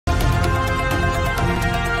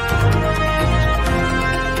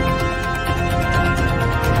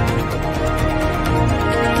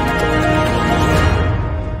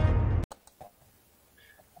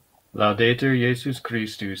Laudetur Jesus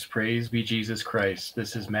Christus, praise be Jesus Christ.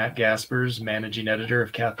 This is Matt Gaspers, Managing Editor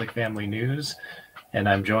of Catholic Family News, and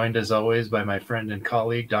I'm joined as always by my friend and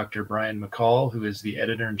colleague, Dr. Brian McCall, who is the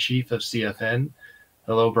Editor-in-Chief of CFN.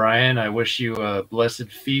 Hello, Brian. I wish you a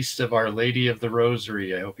blessed feast of Our Lady of the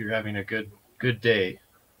Rosary. I hope you're having a good day.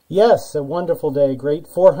 Yes, a wonderful day. Great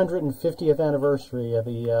 450th anniversary of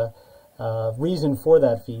the reason for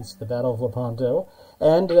that feast, the Battle of Lepanto.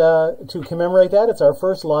 And to commemorate that, it's our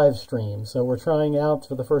first live stream. So we're trying out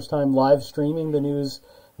for the first time live streaming the news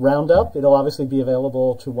Roundup. It'll obviously be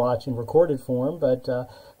available to watch in recorded form, but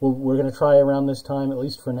we're going to try around this time, at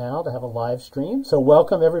least for now, to have a live stream. So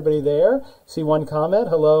welcome everybody there. See one comment.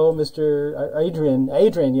 Hello, Mr.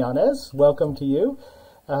 Adrian Yanez. Welcome to you.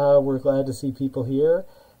 We're glad to see people here,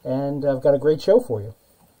 and I've got a great show for you.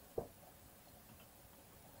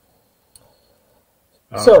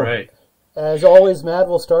 All right. As always, Matt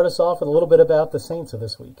will start us off with a little bit about the saints of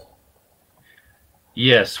this week.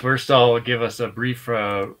 Yes, first I'll give us a brief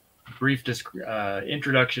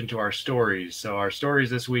introduction to our stories. So our stories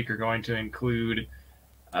this week are going to include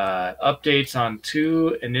updates on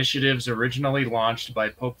two initiatives originally launched by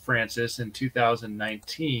Pope Francis in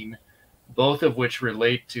 2019, both of which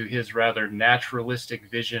relate to his rather naturalistic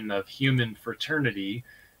vision of human fraternity,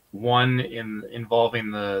 one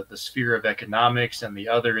involving the sphere of economics and the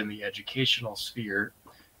other in the educational sphere.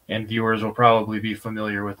 And viewers will probably be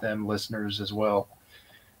familiar with them, listeners as well.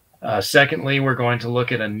 Secondly, we're going to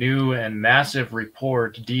look at a new and massive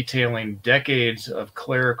report detailing decades of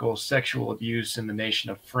clerical sexual abuse in the nation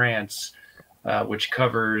of France, which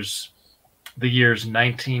covers the years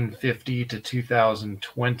 1950 to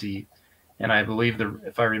 2020. And I believe,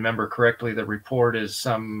 if I remember correctly, the report is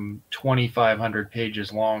some 2,500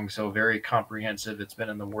 pages long, so very comprehensive. It's been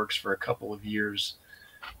in the works for a couple of years.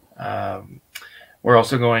 We're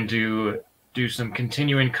also going to do some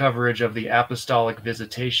continuing coverage of the Apostolic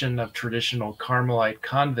visitation of traditional Carmelite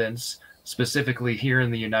convents, specifically here in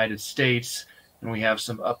the United States. And we have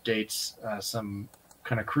some updates, some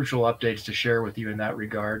kind of crucial updates to share with you in that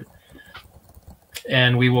regard.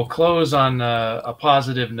 And we will close on a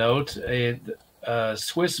positive note. A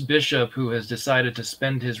Swiss bishop who has decided to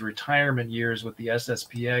spend his retirement years with the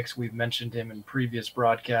SSPX, we've mentioned him in previous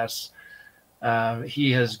broadcasts,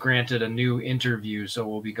 he has granted a new interview, so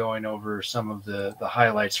we'll be going over some of the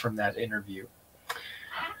highlights from that interview.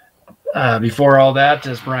 Before all that,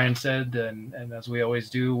 as Brian said, and as we always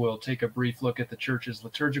do, we'll take a brief look at the Church's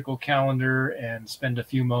liturgical calendar and spend a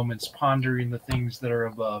few moments pondering the things that are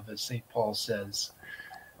above, as St. Paul says.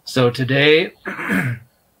 So today,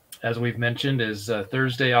 as we've mentioned, is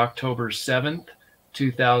Thursday, October 7th,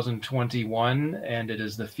 2021, and it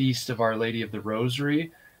is the Feast of Our Lady of the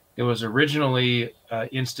Rosary. It was originally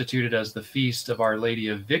instituted as the Feast of Our Lady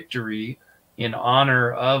of Victory in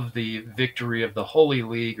honor of the victory of the Holy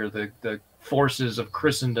League, or the forces of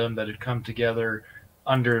Christendom that had come together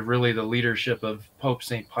under really the leadership of Pope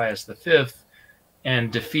St. Pius V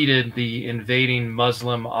and defeated the invading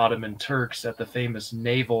Muslim Ottoman Turks at the famous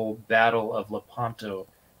naval Battle of Lepanto,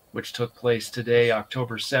 which took place today,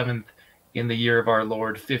 October 7th, in the year of our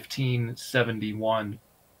Lord, 1571.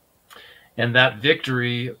 And that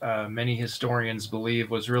victory, many historians believe,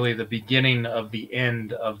 was really the beginning of the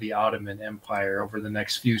end of the Ottoman Empire. Over the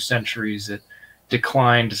next few centuries, it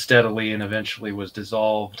declined steadily and eventually was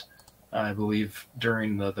dissolved, I believe,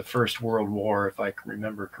 during the First World War, if I can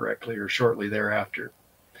remember correctly, or shortly thereafter.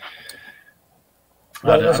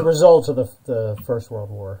 Well, as a result of the First World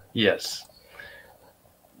War. Yes.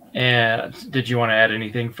 And did you want to add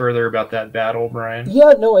anything further about that battle, Brian?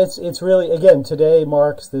 Yeah, no, it's really, again, today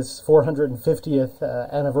marks this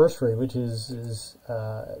 450th anniversary, which is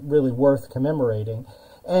really worth commemorating.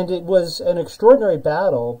 And it was an extraordinary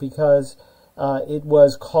battle because it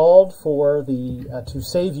was called for to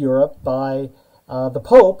save Europe by the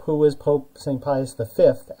Pope, who was Pope St. Pius V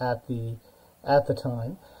at the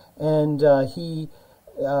time. And he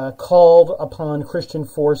called upon Christian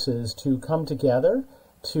forces to come together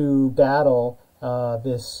to battle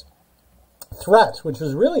this threat, which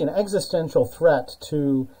was really an existential threat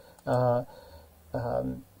to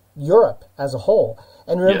Europe as a whole.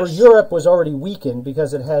 And remember, yes, Europe was already weakened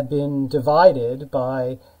because it had been divided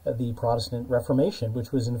by the Protestant Reformation,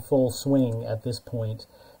 which was in full swing at this point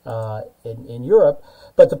in Europe.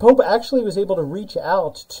 But the Pope actually was able to reach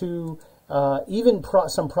out to even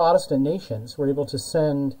some Protestant nations, were able to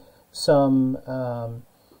send some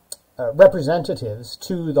representatives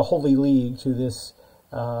to the Holy League, to this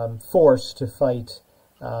force to fight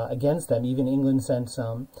against them. Even England sent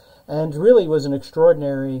some, and really was an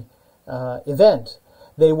extraordinary event.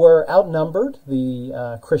 They were outnumbered.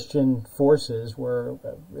 The Christian forces were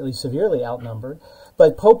really severely outnumbered.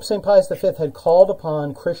 But Pope St. Pius V had called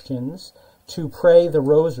upon Christians to pray the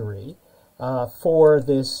rosary for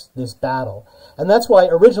this battle. And that's why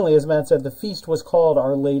originally, as Matt said, the feast was called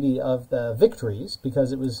Our Lady of the Victories,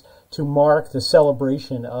 because it was to mark the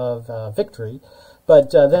celebration of victory.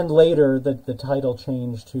 But then later the title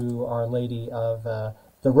changed to Our Lady of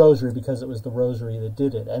the Rosary, because it was the rosary that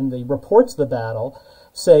did it. And the reports of the battle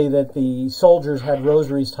say that the soldiers had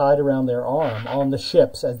rosaries tied around their arm on the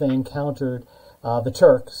ships as they encountered the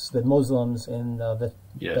Turks, the Muslims in the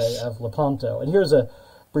Bay of Lepanto. And here's a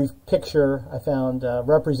brief picture I found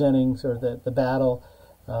representing sort of the battle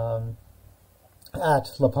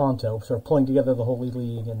at Lepanto, sort of pulling together the Holy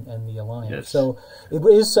League and the Alliance. Yes. So it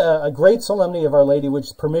is a great solemnity of Our Lady, which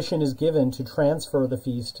permission is given to transfer the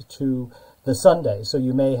feast to the Sunday. So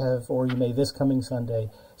you may have, or you may this coming Sunday,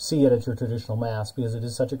 see it at your traditional Mass, because it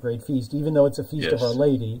is such a great feast. Even though it's a feast of Our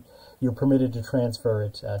Lady, you're permitted to transfer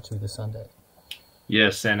it to the Sunday.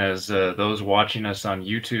 Yes, and as those watching us on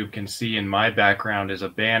YouTube can see, in my background is a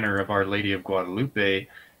banner of Our Lady of Guadalupe,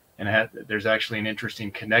 and there's actually an interesting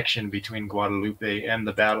connection between Guadalupe and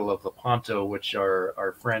the Battle of Lepanto, which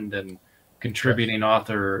our friend and contributing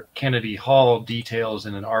author Kennedy Hall details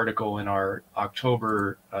in an article in our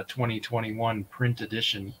October 2021 print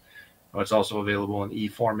edition. It's also available in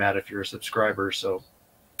e-format if you're a subscriber. So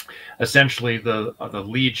essentially, the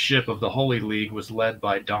lead ship of the Holy League was led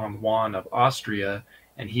by Don Juan of Austria,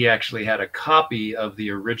 and he actually had a copy of the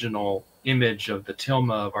original image of the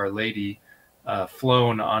tilma of Our Lady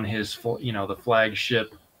flown on his, the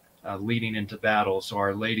flagship leading into battle. So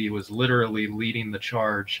Our Lady was literally leading the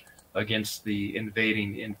charge against the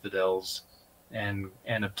invading infidels and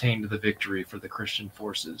obtained the victory for the Christian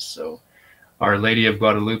forces. So Our Lady of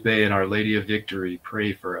Guadalupe and Our Lady of Victory,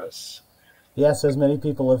 pray for us. Yes, as many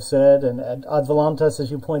people have said, and Ad Volantas,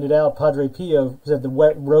 as you pointed out, Padre Pio said the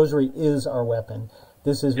rosary is our weapon.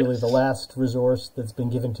 This is really the last resource that's been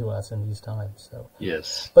given to us in these times. So.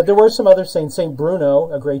 Yes. But there were some other saints. Saint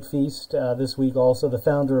Bruno, a great feast this week also, the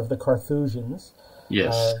founder of the Carthusians.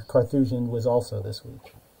 Yes. Carthusian was also this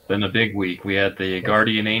week. Been a big week. We had the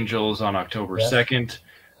Guardian Angels on October 2nd.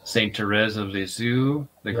 Saint Therese of Lisieux,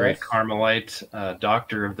 the great Carmelite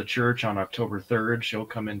doctor of the Church, on October 3rd. She'll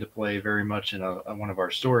come into play very much in one of our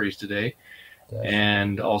stories today. Yes.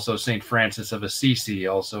 And also Saint Francis of Assisi,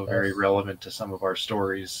 also very relevant to some of our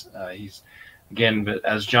stories. He's, again, but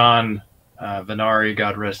as John Venari,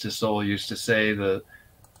 God rest his soul, used to say, the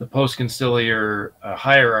post-conciliar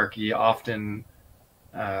hierarchy often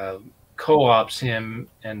co-opts him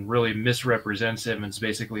and really misrepresents him as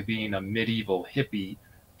basically being a medieval hippie.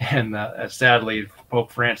 And sadly,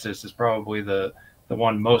 Pope Francis is probably the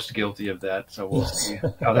one most guilty of that. So we'll see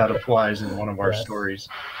how that applies in one of our stories.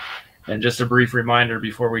 And just a brief reminder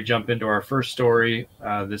before we jump into our first story,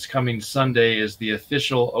 this coming Sunday is the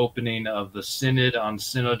official opening of the Synod on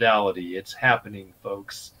Synodality. It's happening,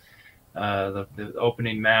 folks. The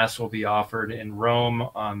opening Mass will be offered in Rome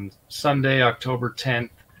on Sunday, October 10th.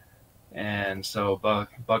 And so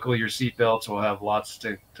buckle your seatbelts. We'll have lots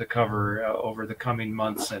to cover over the coming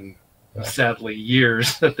months and sadly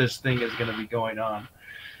years that this thing is going to be going on.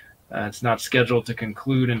 It's not scheduled to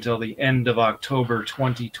conclude until the end of October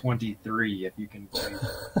 2023, if you can believe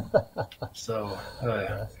it. So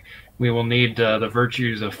we will need the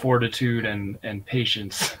virtues of fortitude and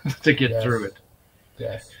patience to get through it.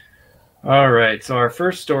 Yes. All right. So our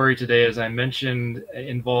first story today, as I mentioned,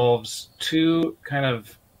 involves two kind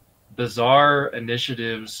of bizarre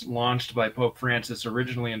initiatives launched by Pope Francis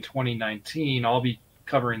originally in 2019. I'll be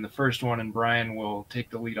covering the first one, and Brian will take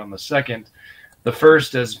the lead on the second. The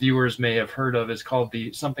first, as viewers may have heard of, is called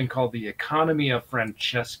something called the Economy of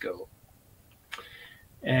Francesco.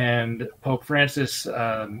 And Pope Francis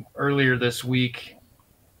earlier this week,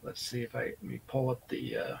 let me pull up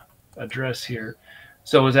the address here.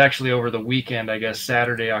 So it was actually over the weekend, I guess,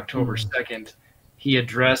 Saturday, October 2nd, he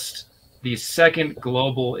addressed the second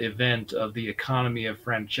global event of the Economy of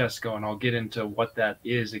Francesco, and I'll get into what that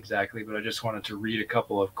is exactly, but I just wanted to read a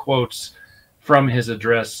couple of quotes from his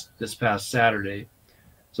address this past Saturday.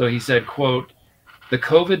 So he said, quote, "The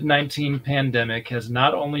COVID-19 pandemic has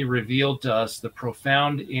not only revealed to us the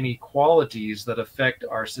profound inequalities that affect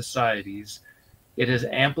our societies, it has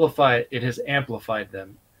amplified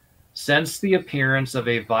them. Since the appearance of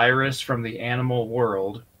a virus from the animal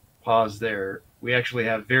world," pause there, "we actually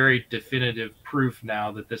have very definitive proof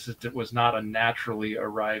now that it was not a naturally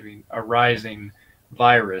arising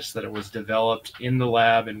virus, that it was developed in the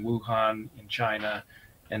lab in Wuhan in China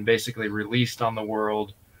and basically released on the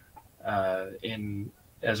world in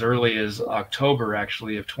as early as October,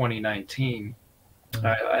 actually, of 2019.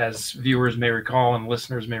 As viewers may recall and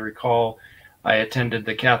listeners may recall, I attended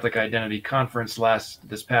the Catholic Identity Conference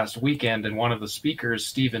this past weekend, and one of the speakers,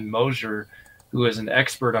 Stephen Mosier, who is an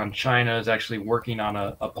expert on China, is actually working on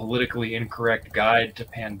a politically incorrect guide to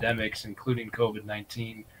pandemics, including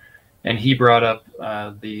COVID-19. And he brought up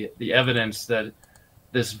the evidence that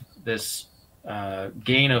this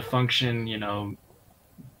gain of function,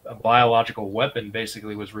 a biological weapon,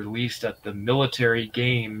 basically was released at the military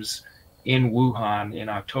games in Wuhan in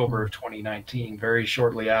October of 2019, very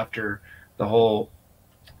shortly after the whole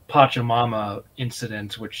Pachamama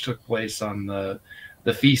incident, which took place on the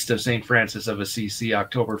feast of St. Francis of Assisi,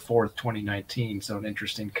 October 4th, 2019. So an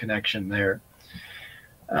interesting connection there.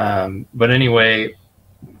 But anyway,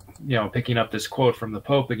 picking up this quote from the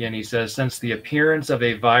Pope again, he says, "Since the appearance of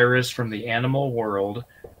a virus from the animal world,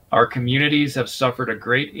 our communities have suffered a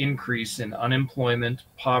great increase in unemployment,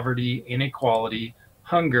 poverty, inequality,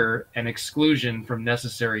 hunger, and exclusion from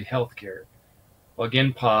necessary health care." Well,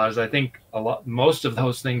 again, pause. I think most of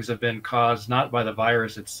those things have been caused not by the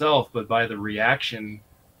virus itself, but by the reaction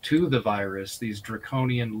to the virus, these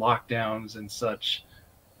draconian lockdowns and such.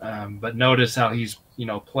 But notice how he's,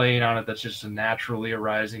 playing on it. That's just a naturally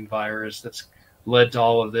arising virus that's led to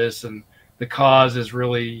all of this. And the cause is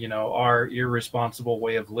really, our irresponsible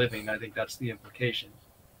way of living. I think that's the implication.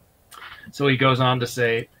 So he goes on to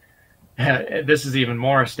say, this is even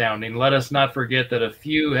more astounding. "Let us not forget that a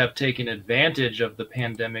few have taken advantage of the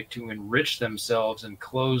pandemic to enrich themselves and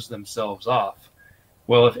close themselves off."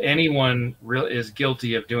 Well, if anyone is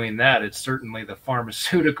guilty of doing that, it's certainly the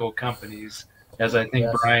pharmaceutical companies, as I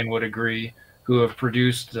think Brian would agree, who have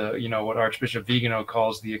produced, what Archbishop Vigano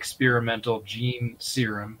calls the experimental gene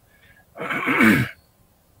serum.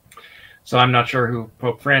 So I'm not sure who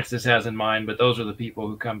Pope Francis has in mind, but those are the people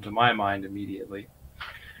who come to my mind immediately.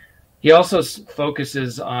 He also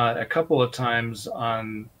focuses on a couple of times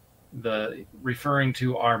on referring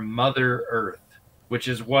to our Mother Earth, which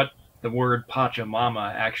is what the word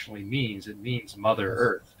Pachamama actually means. It means Mother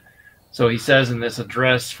Earth. So he says in this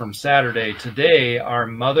address from Saturday, "Today, our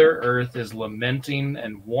Mother Earth is lamenting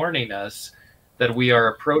and warning us that we are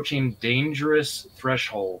approaching dangerous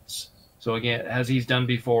thresholds." So again, as he's done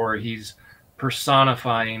before, he's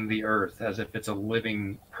personifying the earth as if it's a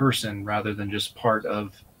living person rather than just part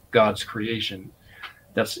of God's creation.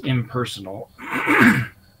 That's impersonal.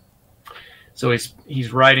 So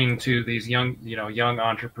he's writing to these young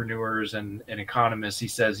entrepreneurs and economists. He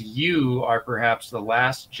says, "You are perhaps the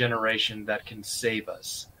last generation that can save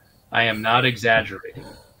us. I am not exaggerating.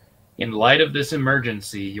 In light of this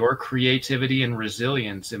emergency, your creativity and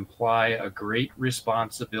resilience imply a great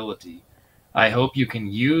responsibility. I hope you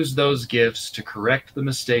can use those gifts to correct the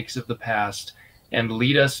mistakes of the past and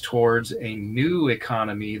lead us towards a new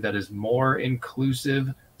economy that is more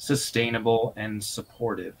inclusive, sustainable, and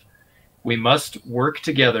supportive. We must work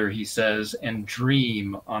together," he says, "and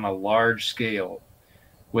dream on a large scale.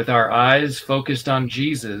 With our eyes focused on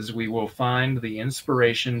Jesus, we will find the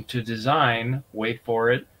inspiration to design," wait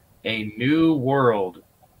for it, "a new world."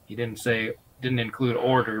 He didn't include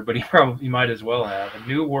order, but he might as well have. "A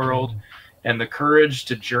new world and the courage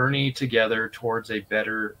to journey together towards a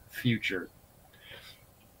better future."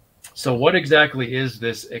 So what exactly is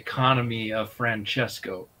this economy of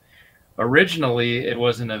Francesco? Originally, it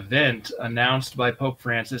was an event announced by Pope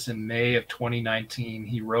Francis in May of 2019.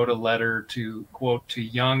 He wrote a letter to, quote, "to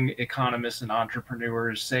young economists and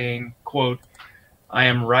entrepreneurs saying, quote, I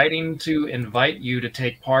am writing to invite you to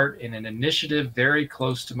take part in an initiative very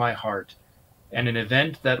close to my heart, and an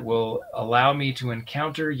event that will allow me to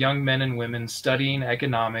encounter young men and women studying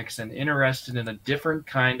economics and interested in a different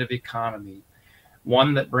kind of economy,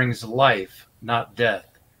 one that brings life, not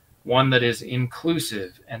death, one that is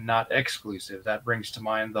inclusive and not exclusive." That brings to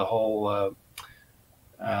mind the whole,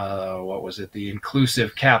 the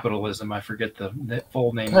inclusive capitalism. I forget the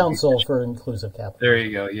full name. Council for Inclusive Capitalism. There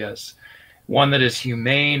you go, yes. One that is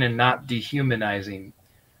humane and not dehumanizing.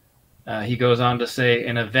 He goes on to say,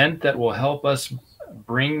 "an event that will help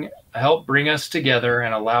bring us together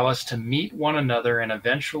and allow us to meet one another and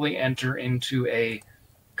eventually enter into a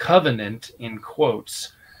covenant," in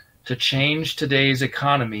quotes, "to change today's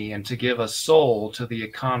economy and to give a soul to the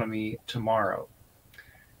economy tomorrow."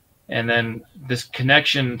 And then this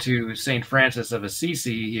connection to St. Francis of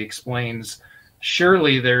Assisi, he explains,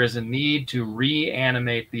 "Surely there is a need to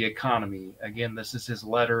reanimate the economy." Again, this is his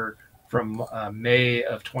letter from May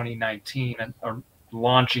of 2019,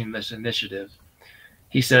 launching this initiative.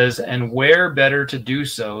 He says, "And where better to do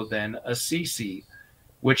so than Assisi,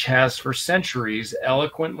 which has for centuries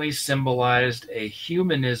eloquently symbolized a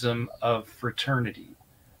humanism of fraternity.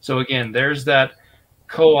 So again, there's that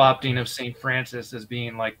co-opting of St. Francis as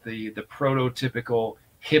being like the prototypical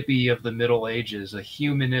hippie of the Middle Ages, a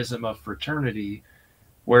humanism of fraternity,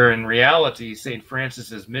 where in reality, St.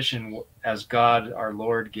 Francis's mission, as God our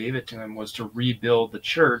Lord gave it to him, was to rebuild the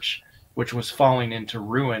church, which was falling into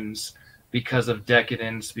ruins because of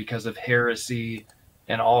decadence, because of heresy,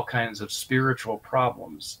 and all kinds of spiritual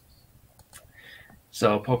problems.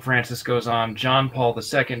 So Pope Francis goes on, John Paul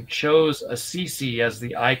II chose Assisi as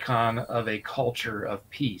the icon of a culture of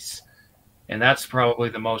peace. And that's probably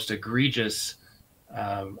the most egregious.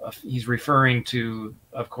 He's referring to,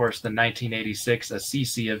 of course, the 1986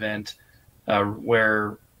 Assisi event,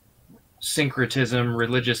 where syncretism,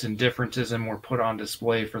 religious indifferentism were put on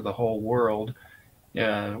display for the whole world,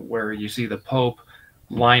 where you see the Pope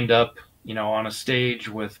lined up, on a stage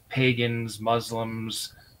with pagans,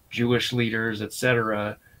 Muslims, Jewish leaders,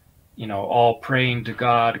 etc., all praying to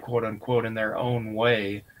God, quote unquote, in their own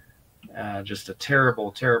way. Just a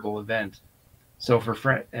terrible, terrible event. So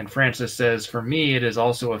Francis says, for me, it is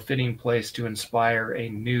also a fitting place to inspire a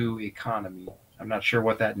new economy. I'm not sure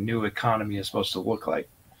what that new economy is supposed to look like.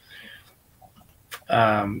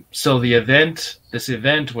 So this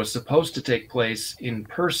event was supposed to take place in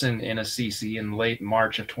person in Assisi in late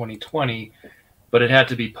March of 2020, but it had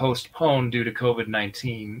to be postponed due to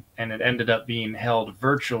COVID-19, and it ended up being held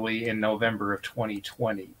virtually in November of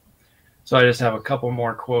 2020. So I just have a couple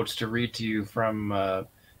more quotes to read to you from,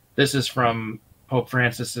 this is from Pope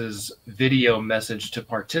Francis's video message to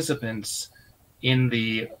participants in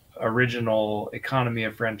the original Economy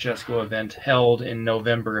of Francesco event held in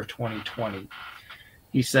November of 2020.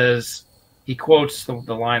 He says, he quotes the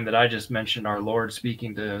line that I just mentioned, our Lord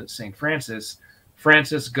speaking to St. Francis,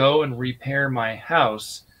 Francis, go and repair my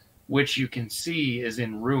house, which you can see is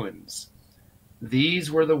in ruins.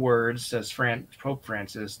 These were the words, says Pope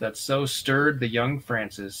Francis, that so stirred the young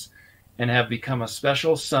Francis and have become a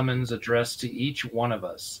special summons addressed to each one of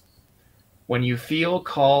us. When you feel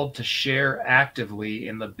called to share actively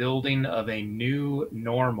in the building of a new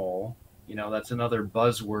normal, that's another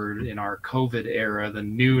buzzword in our COVID era, the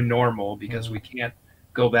new normal, because we can't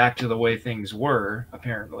go back to the way things were,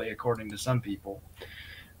 apparently, according to some people.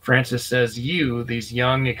 Francis says, you, these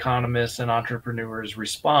young economists and entrepreneurs,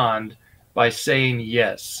 respond by saying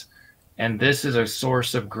yes. And this is a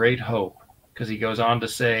source of great hope, because he goes on to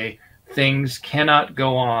say, things cannot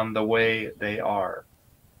go on the way they are.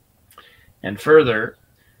 And further,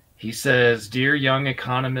 he says, dear young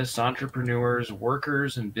economists, entrepreneurs,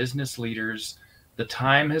 workers, and business leaders, the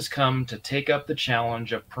time has come to take up the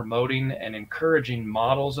challenge of promoting and encouraging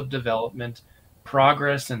models of development,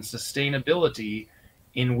 progress, and sustainability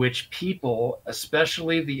in which people,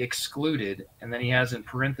 especially the excluded, and then he has in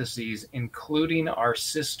parentheses, including our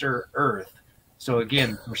sister Earth, so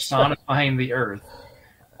again, personifying the Earth,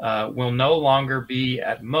 will no longer be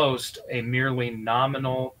at most a merely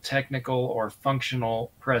nominal, technical, or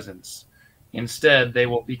functional presence. Instead, they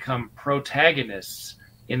will become protagonists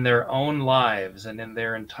in their own lives and in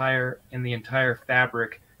the entire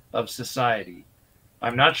fabric of society.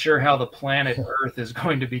 I'm not sure how the planet Earth is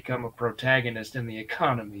going to become a protagonist in the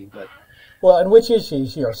economy, but... Well, and which is she?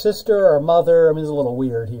 Is she our sister or mother? I mean, it's a little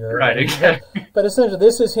weird here. Right, exactly. But essentially,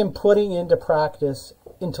 this is him putting into practice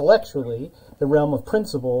intellectually the realm of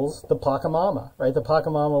principles, the Pachamama, right? The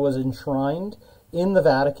Pachamama was enshrined in the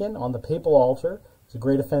Vatican on the papal altar. It's a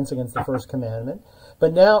great offense against the first commandment.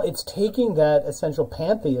 But now it's taking that essential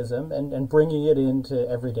pantheism and bringing it into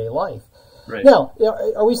everyday life. Right. Now,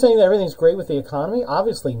 are we saying that everything's great with the economy?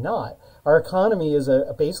 Obviously not. Our economy is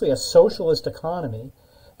basically a socialist economy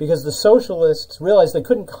because the socialists realized they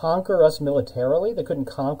couldn't conquer us militarily. They couldn't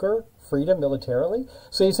conquer freedom militarily.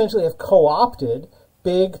 So they essentially have co-opted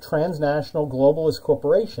big transnational globalist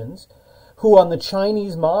corporations who on the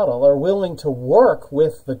Chinese model are willing to work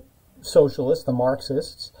with the socialists, the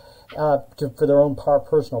Marxists, for their own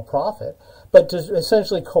personal profit, but to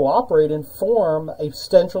essentially cooperate and form a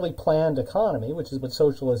centrally planned economy, which is what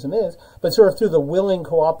socialism is, but sort of through the willing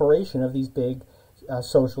cooperation of these big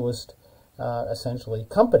socialist, essentially,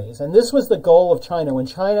 companies. And this was the goal of China. When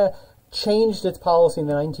China changed its policy in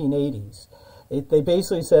the 1980s, they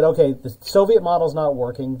basically said, okay, the Soviet model's not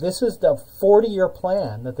working. This is the 40-year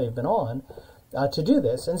plan that they've been on to do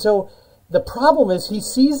this. And so the problem is he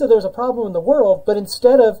sees that there's a problem in the world, but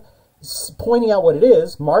instead of pointing out what it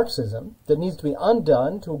is, Marxism, that needs to be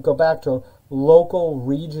undone to go back to local,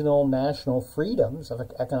 regional, national freedoms of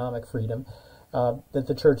economic freedom that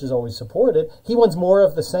the church has always supported, he wants more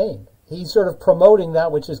of the same. He's sort of promoting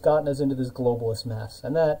that which has gotten us into this globalist mess.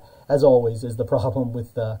 And that, as always, is the problem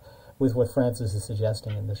with what Francis is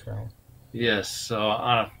suggesting in this realm. Yes, so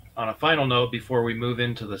on a on a final note, before we move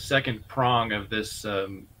into the second prong of this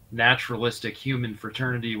naturalistic human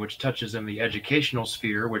fraternity, which touches in the educational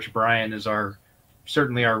sphere, which Brian is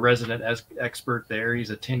certainly our resident expert there. He's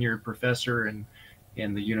a tenured professor in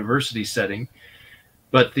the university setting.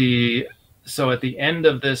 But so at the end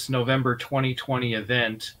of this November 2020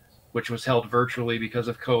 event, which was held virtually because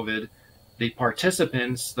of COVID, the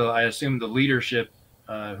participants, I assume the leadership,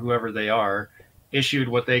 whoever they are, issued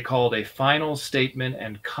what they called a final statement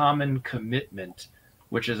and common commitment,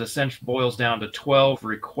 which is essentially boils down to 12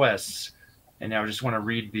 requests. And I just want to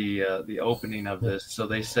read the opening of this. So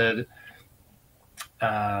they said,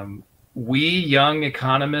 we young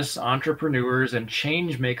economists, entrepreneurs, and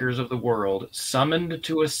change makers of the world, summoned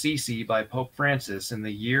to Assisi by Pope Francis in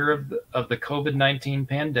the year of the COVID-19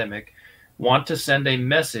 pandemic, want to send a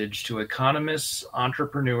message to economists,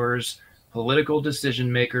 entrepreneurs, political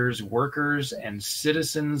decision makers, workers, and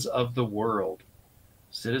citizens of the world.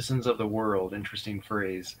 Citizens of the world, interesting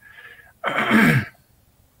phrase. And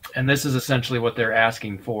this is essentially what they're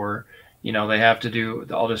asking for. You know, they have to do,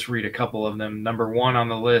 I'll just read a couple of them. Number one on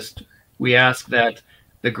the list, we ask that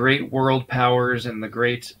the great world powers and the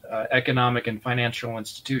great economic and financial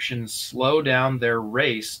institutions slow down their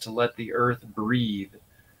race to let the earth breathe.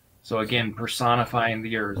 So again, personifying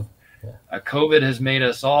the earth. COVID has made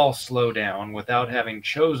us all slow down without having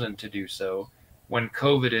chosen to do so. When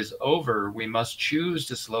COVID is over, we must choose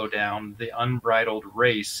to slow down the unbridled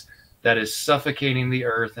race that is suffocating the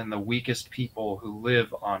earth and the weakest people who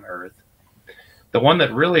live on earth. The one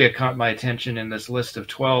that really caught my attention in this list of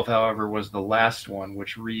 12, however, was the last one,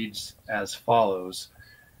 which reads as follows.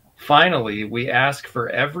 Finally, we ask for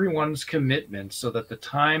everyone's commitment so that the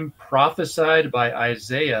time prophesied by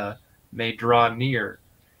Isaiah may draw near.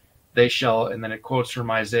 They shall, and then it quotes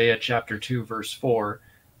from Isaiah chapter 2, verse 4,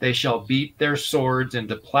 they shall beat their swords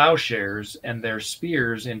into plowshares and their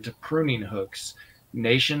spears into pruning hooks.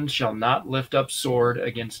 Nation shall not lift up sword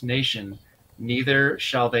against nation, neither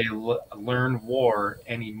shall they learn war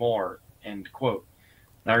anymore, end quote.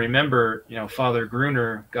 Now remember, you know, Father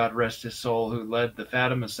Gruner, God rest his soul, who led the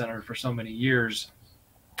Fatima Center for so many years,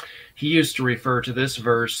 he used to refer to this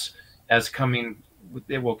verse as coming,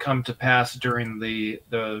 it will come to pass during the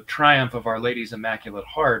triumph of Our Lady's Immaculate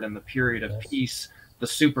Heart and the period of peace, the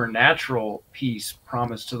supernatural peace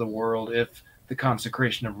promised to the world if the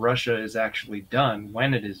consecration of Russia is actually done,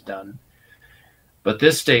 when it is done. But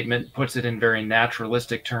this statement puts it in very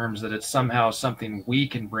naturalistic terms that it's somehow something we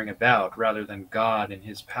can bring about rather than God in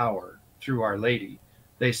his power through Our Lady.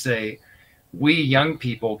 They say, we young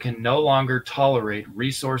people can no longer tolerate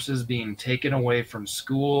resources being taken away from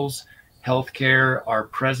schools, healthcare, our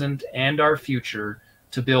present and our future,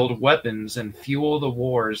 to build weapons and fuel the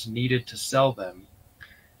wars needed to sell them.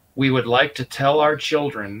 We would like to tell our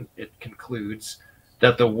children, it concludes,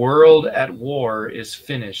 that the world at war is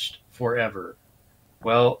finished forever.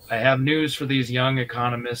 Well, I have news for these young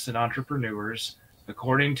economists and entrepreneurs.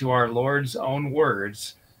 According to our Lord's own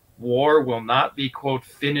words, war will not be, quote,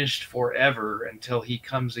 finished forever until he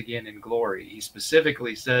comes again in glory. He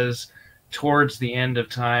specifically says towards the end of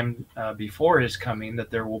time before his coming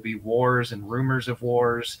that there will be wars and rumors of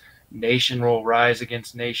wars. Nation will rise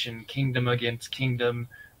against nation, kingdom against kingdom.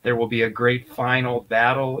 There will be a great final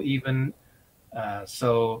battle even.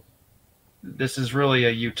 So this is really a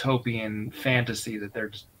utopian fantasy that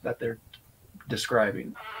they're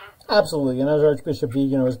describing. Absolutely, and as Archbishop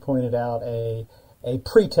Vigano has pointed out, a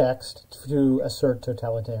pretext to assert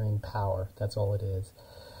totalitarian power. That's all it is.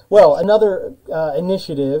 Well, another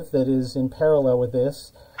initiative that is in parallel with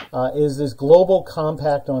this is this Global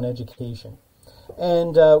Compact on Education.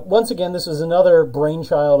 And once again, this is another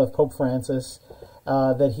brainchild of Pope Francis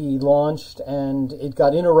that he launched, and it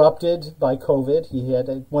got interrupted by COVID. He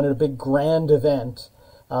had wanted a big grand event,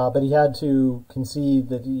 but he had to concede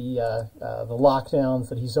that the lockdowns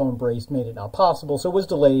that he so embraced made it not possible, so it was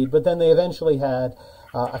delayed. But then they eventually had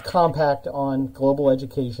a compact on global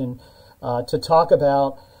education to talk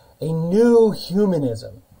about a new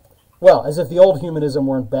humanism. Well, as if the old humanism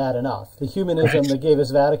weren't bad enough. The humanism that gave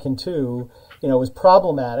us Vatican II, is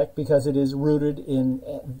problematic because it is rooted in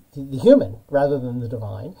the human rather than the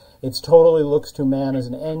divine. It totally looks to man as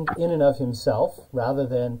an end in and of himself rather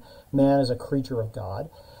than man as a creature of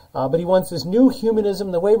God. But he wants this new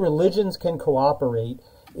humanism, the way religions can cooperate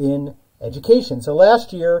in education. So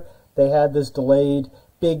last year they had this delayed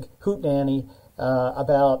big hootenanny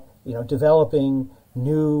about developing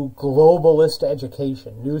new globalist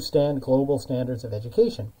education, global standards of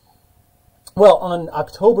education. Well, on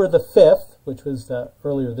October the 5th, which was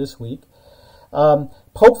earlier this week,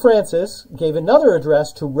 Pope Francis gave another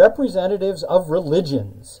address to representatives of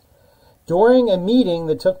religions. during a meeting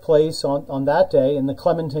that took place on that day in the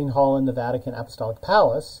Clementine Hall in the Vatican Apostolic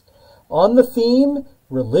Palace on the theme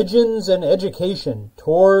Religions and Education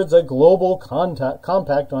Towards a Global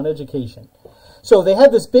Compact on Education. So they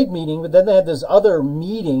had this big meeting, but then they had this other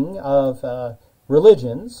meeting of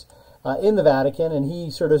religions in the Vatican, and he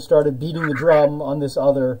sort of started beating the drum on this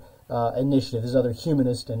other initiative, this other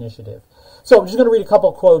humanist initiative. So I'm just going to read a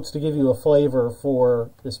couple quotes to give you a flavor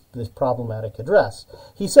for this problematic address.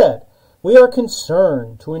 He said, "We are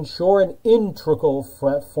concerned to ensure an integral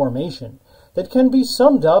formation that can be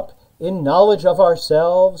summed up in knowledge of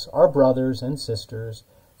ourselves, our brothers and sisters,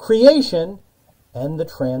 creation, and the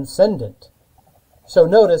transcendent." So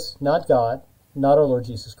notice, not God, not our Lord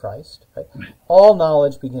Jesus Christ. Right? All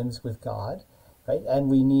knowledge begins with God, right? And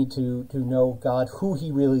we need to know God, who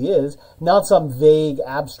he really is, not some vague,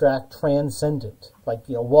 abstract transcendent, like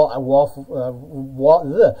Ralph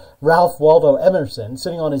Waldo Emerson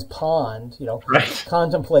sitting on his pond, Right.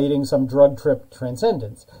 contemplating some drug-trip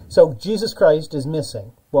transcendence. So Jesus Christ is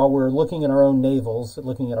missing while we're looking in our own navels,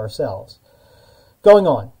 looking at ourselves. Going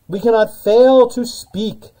on, we cannot fail to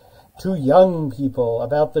speak to young people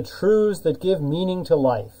about the truths that give meaning to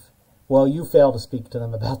life. Well, you fail to speak to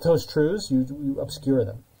them about those truths. You obscure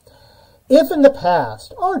them. If in the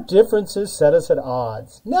past our differences set us at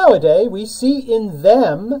odds, nowadays we see in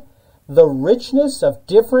them the richness of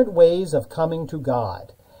different ways of coming to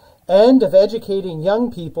God and of educating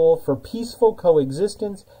young people for peaceful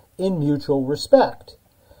coexistence in mutual respect.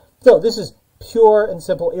 So this is pure and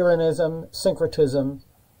simple Iranism, syncretism.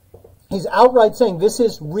 He's outright saying this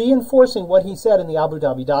is reinforcing what he said in the Abu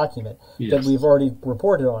Dhabi document that we've already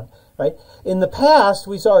reported on. Right? In the past,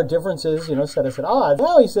 we saw our differences, set us at odds.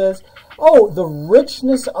 Now he says, oh, the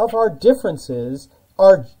richness of our differences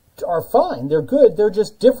are fine. They're good. They're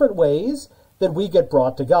just different ways that we get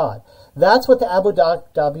brought to God. That's what the Abu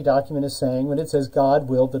Dhabi document is saying when it says God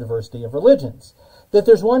willed the diversity of religions. That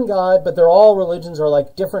there's one God, but all religions are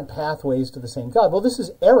like different pathways to the same God. Well, this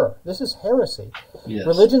is error. This is heresy. Yes.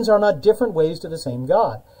 Religions are not different ways to the same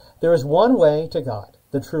God. There is one way to God,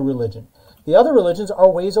 the true religion. The other religions are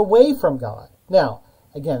ways away from God. Now,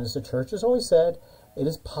 again, as the church has always said, it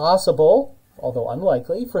is possible, although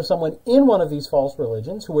unlikely, for someone in one of these false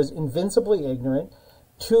religions who was invincibly ignorant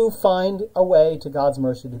to find a way to God's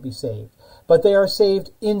mercy to be saved. But they are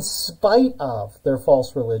saved in spite of their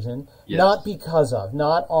false religion, not because of,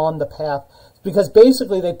 not on the path. Because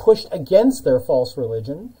basically they pushed against their false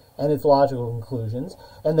religion and its logical conclusions,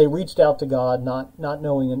 and they reached out to God, not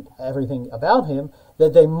knowing everything about him,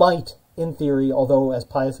 that they might, in theory, although as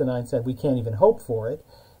Pius IX said, we can't even hope for it,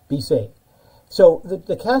 be saved. So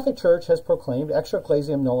the Catholic Church has proclaimed extra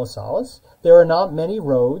ecclesiam nulla salus. There are not many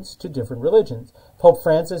roads to different religions. Pope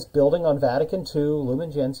Francis, building on Vatican II,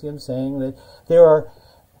 Lumen Gentium, saying that there are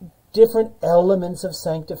different elements of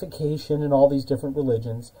sanctification in all these different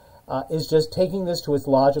religions, is just taking this to its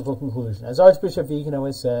logical conclusion. As Archbishop Vigano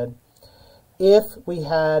has said, if we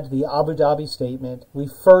had the Abu Dhabi statement, we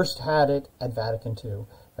first had it at Vatican II.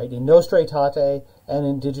 Right? In Nostra Aetate and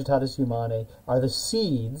in Digitatis Humanae are the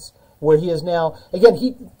seeds where he is now,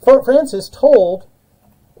 again, Francis told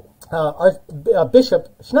Bishop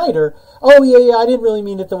Schneider, oh, yeah, I didn't really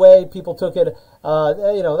mean it the way people took it.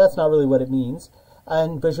 That's not really what it means.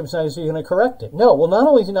 And Bishop Schneider said, you're going to correct it. No, well, not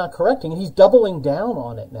only is he not correcting it, he's doubling down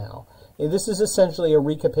on it now. This is essentially a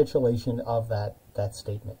recapitulation of that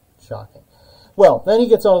statement. Shocking. Well, then he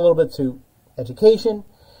gets on a little bit to education.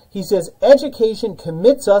 He says, education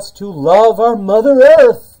commits us to love our Mother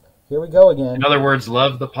Earth. Here we go again. In other words,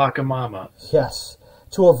 love the Pachamama. Yes.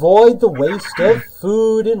 To avoid the waste of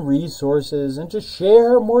food and resources and to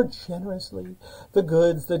share more generously the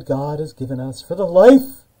goods that God has given us for the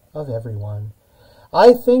life of everyone.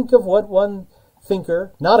 I think of what one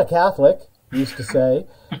thinker, not a Catholic, used to say,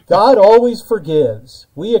 God always forgives.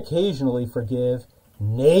 We occasionally forgive.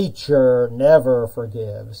 Nature never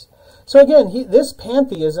forgives. So again, this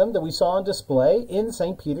pantheism that we saw on display in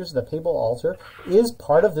St. Peter's, the papal altar, is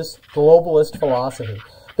part of this globalist philosophy.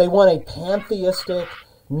 They want a pantheistic,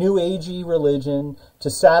 New Agey religion to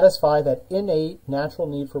satisfy that innate natural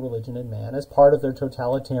need for religion in man as part of their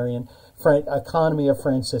totalitarian economy of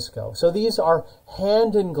Francesco. So these are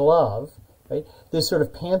hand in glove. Right? This sort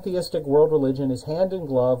of pantheistic world religion is hand in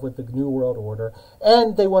glove with the New World Order,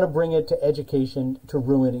 and they want to bring it to education to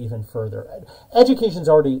ruin it even further. Education's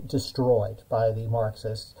already destroyed by the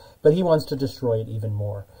Marxists, but he wants to destroy it even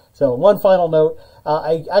more. So one final note,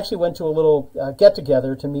 I actually went to a little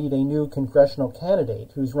get-together to meet a new congressional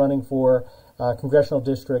candidate who's running for congressional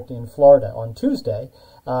district in Florida on Tuesday.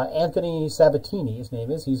 Anthony Sabatini, his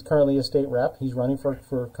name is. He's currently a state rep. He's running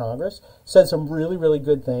for Congress. Said some really, really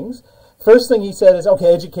good things. First thing he said is,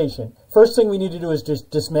 okay, education. First thing we need to do is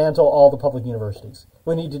just dismantle all the public universities.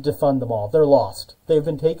 We need to defund them all. They're lost. They've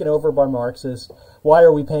been taken over by Marxists. Why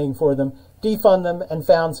are we paying for them? Defund them and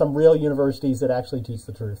found some real universities that actually teach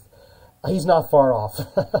the truth. He's not far off.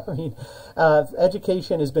 I mean,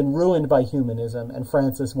 education has been ruined by humanism, and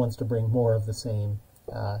Francis wants to bring more of the same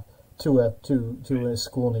to a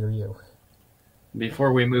school near you.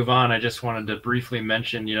 Before we move on, I just wanted to briefly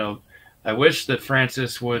mention, I wish that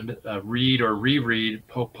Francis would read or reread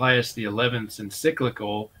Pope Pius XI's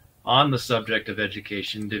encyclical on the subject of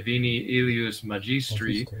education, Divini Ilius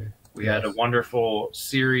Magistri. We had a wonderful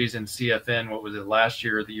series in CFN, what was it, last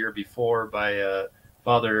year or the year before, by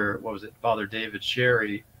Father David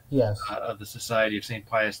Sherry, of the Society of St.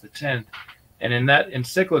 Pius X. And in that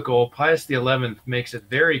encyclical, Pius XI makes it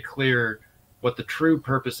very clear what the true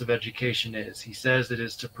purpose of education is. He says it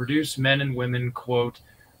is to produce men and women, quote,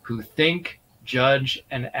 who think, judge,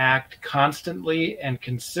 and act constantly and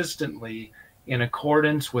consistently in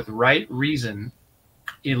accordance with right reason,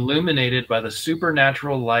 illuminated by the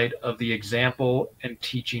supernatural light of the example and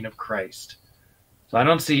teaching of Christ. So I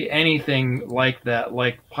don't see anything like that,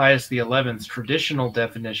 like Pius XI's traditional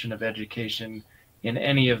definition of education in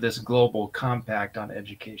any of this global compact on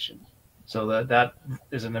education. So that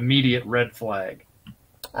is an immediate red flag.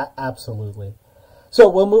 Absolutely. So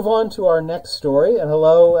we'll move on to our next story. And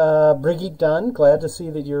hello, Brigitte Dunn. Glad to see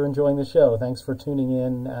that you're enjoying the show. Thanks for tuning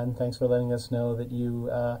in, and thanks for letting us know that you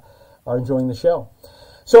are enjoying the show.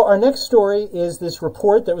 So our next story is this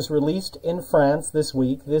report that was released in France this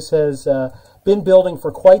week. This has been building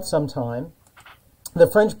for quite some time. The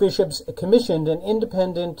French bishops commissioned an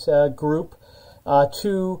independent group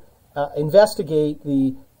to investigate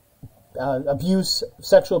the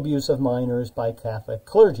sexual abuse of minors by Catholic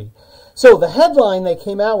clergy. So the headline they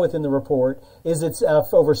came out with in the report is it's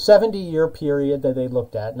over a 70-year period that they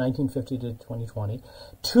looked at, 1950 to 2020,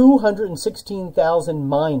 216,000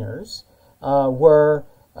 minors were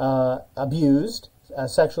abused,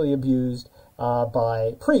 sexually abused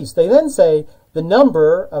by priests. They then say the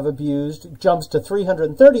number of abused jumps to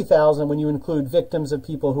 330,000 when you include victims of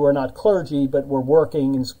people who are not clergy but were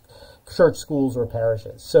working in church, schools, or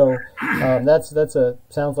parishes. So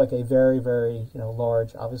sounds like a very, very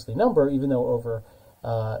large, obviously, number, even though over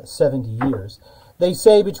 70 years. They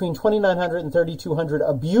say between 2,900 and 3,200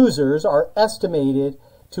 abusers are estimated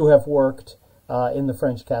to have worked in the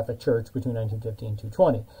French Catholic Church between 1950 and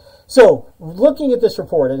 220. So, looking at this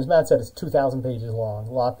report, and as Matt said, it's 2,000 pages long,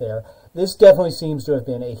 a lot there. This definitely seems to have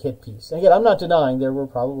been a hit piece. And again, I'm not denying there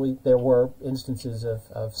were instances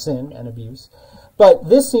of sin and abuse, but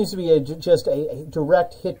this seems to be just a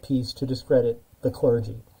direct hit piece to discredit the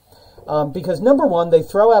clergy. Because number one, they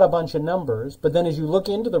throw out a bunch of numbers, but then as you look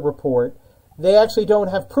into the report, they actually don't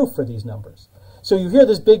have proof for these numbers. So you hear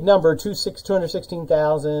this big number,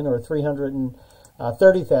 216,000 or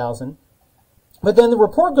 330,000, but then the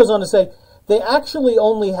report goes on to say they actually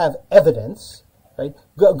only have evidence. Right?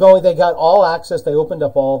 They got all access. They opened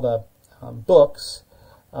up all the books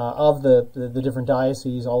of the different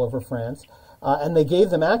dioceses all over France, and they gave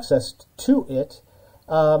them access to it,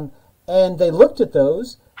 and they looked at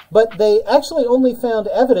those, but they actually only found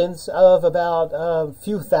evidence of about a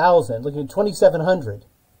few thousand, looking at 2,700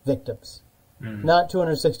 victims. Not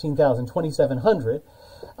 216,000, 2,700.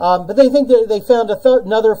 But they think they found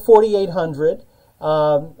another 4,800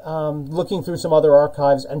 looking through some other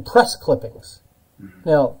archives and press clippings.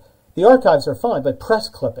 Now, the archives are fine, but press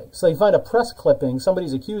clippings. So they find a press clipping,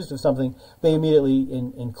 somebody's accused of something, they immediately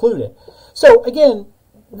include it. So again,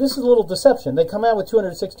 this is a little deception. They come out with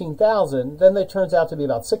 216,000, then it turns out to be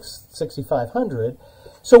about 6,500.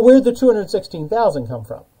 So where'd the 216,000 come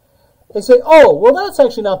from? They say, oh, well, that's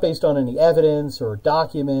actually not based on any evidence or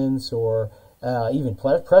documents or even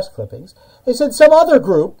press clippings. They said some other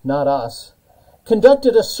group, not us,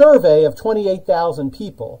 conducted a survey of 28,000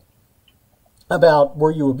 people about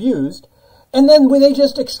were you abused, and then they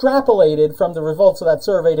just extrapolated from the results of that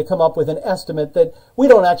survey to come up with an estimate that we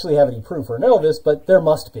don't actually have any proof or know this, but there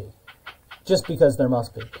must be, just because there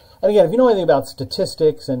must be. And again, if you know anything about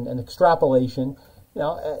statistics and extrapolation,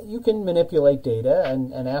 you can manipulate data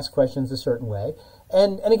and ask questions a certain way.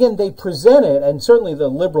 And again, they present it, and certainly the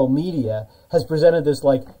liberal media has presented this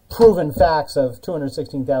like proven facts of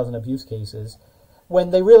 216,000 abuse cases,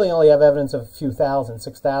 when they really only have evidence of a few thousand,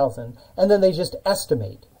 6,000, and then they just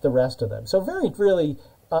estimate the rest of them. So really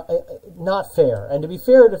not fair. And to be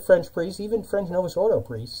fair to French priests, even French Novus Ordo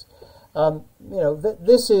priests,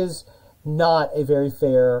 this is not a very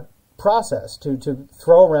fair process to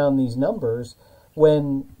throw around these numbers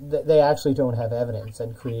when they actually don't have evidence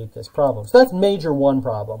and create this problem. So that's major one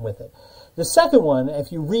problem with it. The second one,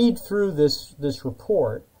 if you read through this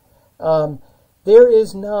report, there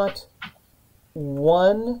is not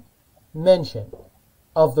one mention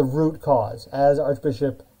of the root cause, as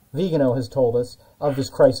Archbishop Vigano has told us, of this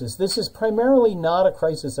crisis. This is primarily not a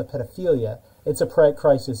crisis of pedophilia. It's a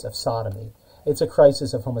crisis of sodomy. It's a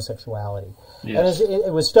crisis of homosexuality. Yes. And as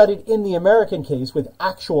it was studied in the American case with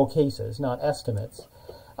actual cases, not estimates,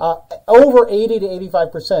 over 80 to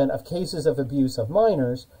 85% of cases of abuse of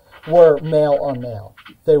minors were male on male.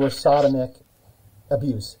 They were sodomic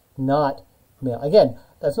abuse, not male. Again,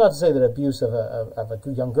 that's not to say that abuse of a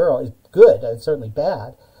young girl is good. It's certainly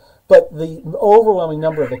bad. But the overwhelming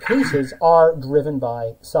number of the cases are driven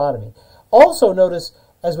by sodomy. Also notice,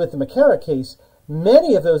 as with the McCarrick case,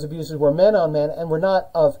 many of those abuses were men on men and were not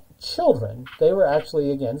of children. They were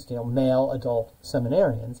actually against, male adult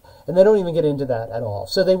seminarians. And they don't even get into that at all.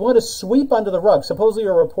 So they want to sweep under the rug. Supposedly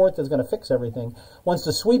a report that's going to fix everything wants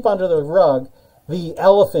to sweep under the rug the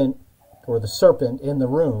elephant or the serpent in the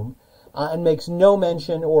room, and makes no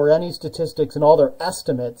mention or any statistics in all their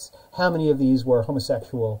estimates how many of these were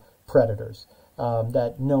homosexual predators.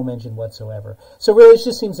 That no mention whatsoever. So really it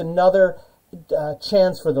just seems another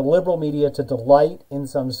chance for the liberal media to delight in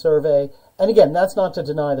some survey. And again, that's not to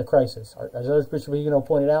deny the crisis. As Archbishop Vigano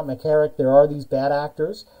pointed out, McCarrick, there are these bad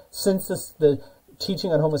actors since the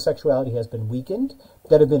teaching on homosexuality has been weakened,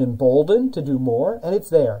 that have been emboldened to do more, and it's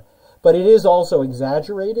there. But it is also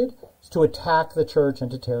exaggerated to attack the church and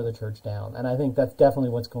to tear the church down. And I think that's definitely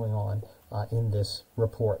what's going on in this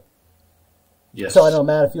report. Yes. So I don't know,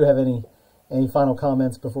 Matt, if you have any final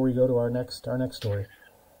comments before we go to our next story.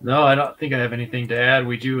 No, I don't think I have anything to add.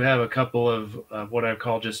 We do have a couple of what I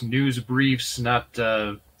call just news briefs, not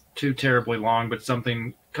too terribly long, but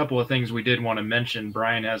a couple of things we did want to mention.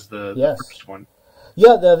 Brian has the first one.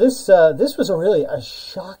 Yeah, this was a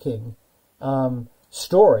shocking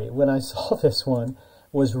story. When I saw this one,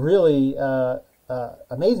 was really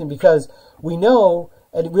amazing, because we know,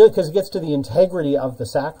 and really because it gets to the integrity of the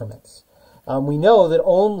sacraments. We know that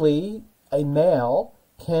only a male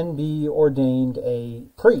can be ordained a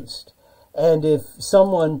priest. And if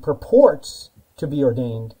someone purports to be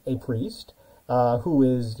ordained a priest,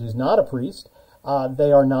 who's not a priest,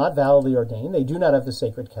 they are not validly ordained. They do not have the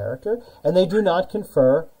sacred character, and they do not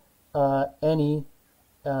confer any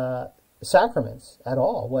sacraments at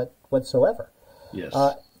all, whatsoever. Yes.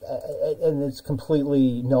 And it's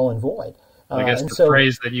completely null and void. I guess the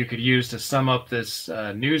phrase that you could use to sum up this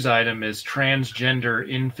news item is transgender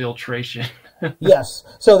infiltration. Yes.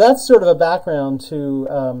 So that's sort of a background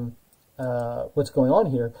to what's going on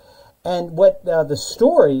here. And what the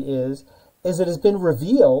story is it has been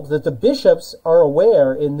revealed that the bishops are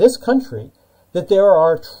aware in this country that there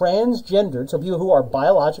are transgendered, so people who are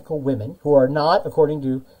biological women, who are not, according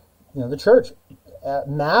to the church,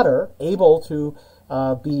 able to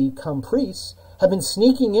become priests, have been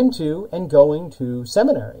sneaking into and going to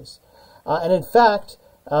seminaries. And in fact,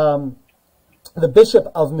 the Bishop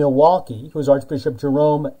of Milwaukee, who is Archbishop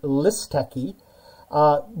Jerome Listecki,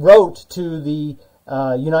 wrote to the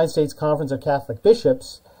United States Conference of Catholic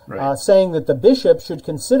Bishops, right, saying that the bishop should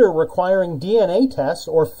consider requiring DNA tests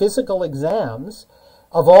or physical exams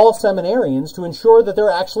of all seminarians to ensure that they're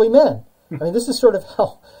actually men. I mean, this is sort of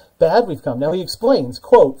how bad we've come. Now he explains,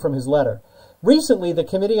 quote from his letter, "Recently, the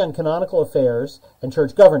Committee on Canonical Affairs and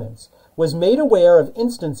Church Governance was made aware of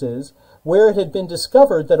instances where it had been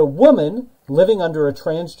discovered that a woman living under a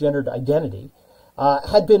transgendered identity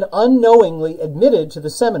had been unknowingly admitted to the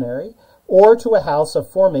seminary or to a house of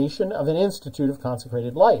formation of an institute of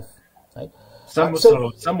consecrated life." Right?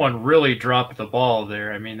 So someone really dropped the ball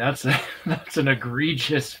there. I mean, that's an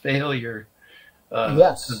egregious failure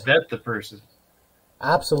yes, to vet the person.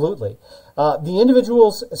 Absolutely. The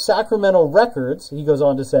individual's sacramental records, he goes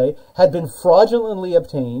on to say, had been fraudulently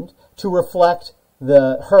obtained to reflect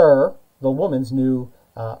the woman's new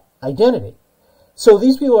identity. So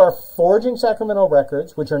these people are forging sacramental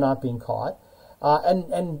records, which are not being caught,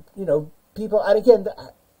 and people. And again,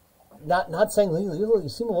 not saying you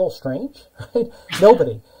seem a little strange, right?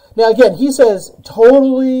 Nobody. Now again, he says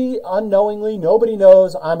totally unknowingly, nobody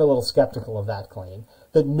knows. I'm a little skeptical of that claim,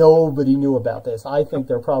 that nobody knew about this. I think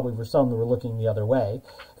there probably were some that were looking the other way,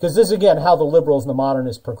 because this is again how the liberals and the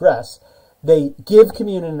modernists progress. They give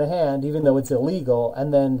communion in the hand, even though it's illegal,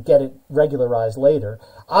 and then get it regularized later.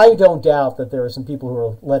 I don't doubt that there are some people who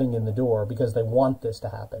are letting in the door because they want this to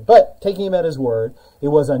happen. But taking him at his word, it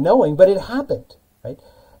was unknowing, but it happened. Right?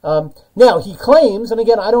 Now, he claims, and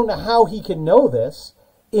again, I don't know how he can know this,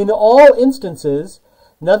 in all instances,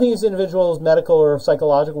 nothing in his individual's medical or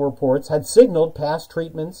psychological reports had signaled past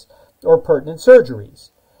treatments or pertinent surgeries.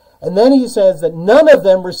 And then he says that none of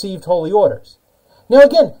them received holy orders. Now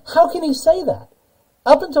again, how can he say that?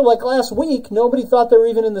 Up until like last week, nobody thought they were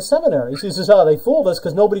even in the seminaries. He says, oh, they fooled us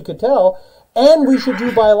because nobody could tell. And we should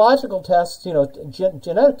do biological tests,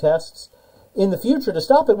 genetic tests in the future to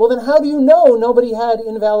stop it. Well, then how do you know nobody had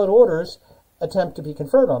invalid orders attempt to be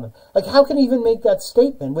conferred on them? Like, how can he even make that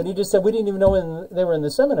statement when he just said we didn't even know they were in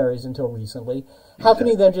the seminaries until recently? How can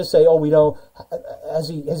he then just say, oh, we know? Has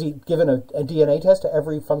he given a DNA test to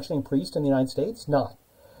every functioning priest in the United States? Not.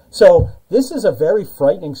 So this is a very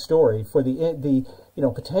frightening story for the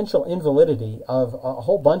potential invalidity of a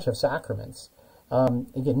whole bunch of sacraments.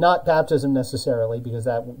 Again, not baptism necessarily, because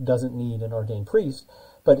that doesn't need an ordained priest,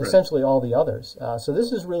 but essentially all the others. So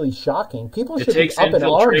this is really shocking. People should be up in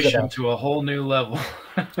arms about it. To a whole new level.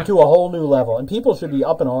 To a whole new level. And people should be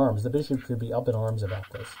up in arms. The bishop should be up in arms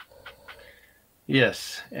about this.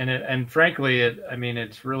 Yes, and frankly,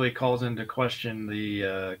 it really calls into question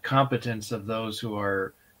the competence of those who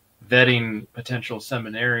are vetting potential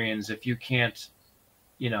seminarians. If you can't,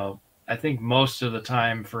 I think most of the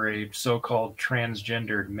time for a so-called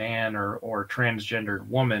transgendered man or transgendered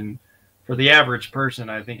woman, for the average person,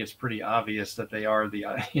 I think it's pretty obvious that they are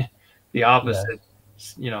the opposite,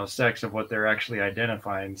 sex of what they're actually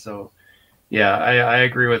identifying. So, yeah, I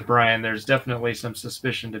agree with Brian. There's definitely some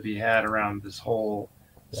suspicion to be had around this whole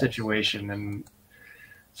situation, and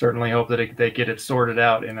certainly hope that they get it sorted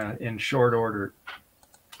out in short order.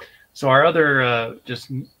 So our other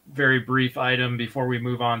just very brief item before we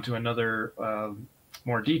move on to another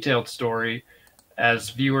more detailed story,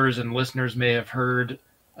 as viewers and listeners may have heard,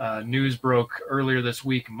 news broke earlier this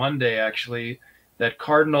week, Monday actually, that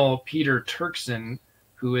Cardinal Peter Turkson,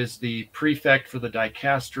 who is the prefect for the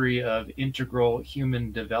Dicastery of Integral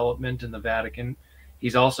Human Development in the Vatican,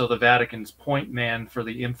 he's also the Vatican's point man for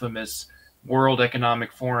the infamous World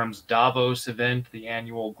Economic Forum's Davos event, the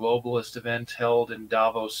annual globalist event held in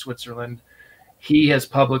Davos, Switzerland. He has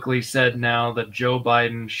publicly said now that Joe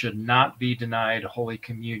Biden should not be denied Holy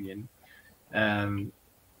Communion.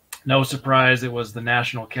 No surprise, it was the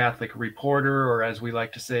National Catholic Reporter, or as we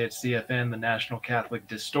like to say at CFN, the National Catholic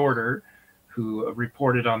Distorter, who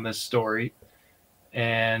reported on this story.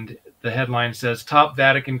 And the headline says, Top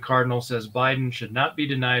Vatican Cardinal says Biden should not be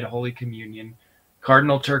denied Holy Communion.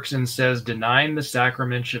 Cardinal Turkson says denying the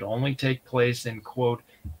sacrament should only take place in, quote,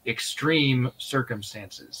 extreme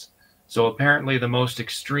circumstances. So apparently the most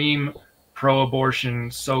extreme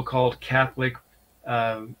pro-abortion so-called Catholic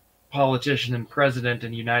politician and president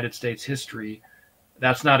in United States history,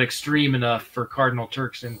 that's not extreme enough for Cardinal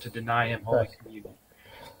Turkson to deny him Holy Communion.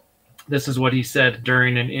 This is what he said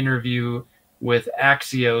during an interview with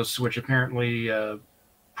Axios, which apparently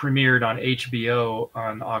premiered on HBO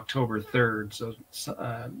on October 3rd, so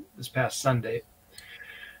this past Sunday.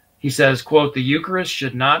 He says, quote, the Eucharist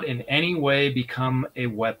should not in any way become a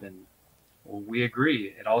weapon. Well, we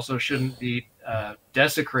agree. It also shouldn't be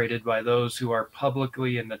desecrated by those who are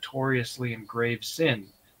publicly and notoriously in grave sin,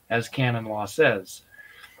 as canon law says.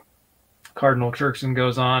 Cardinal Turkson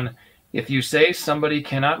goes on, if you say somebody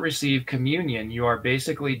cannot receive communion, you are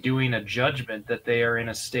basically doing a judgment that they are in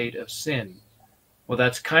a state of sin. Well,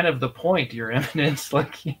 that's kind of the point, Your Eminence.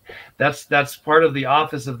 Like, that's part of the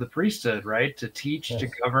office of the priesthood, right? To teach, to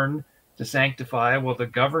govern, to sanctify. Well, the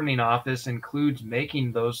governing office includes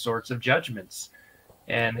making those sorts of judgments.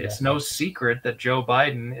 And it's no secret that Joe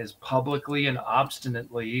Biden is publicly and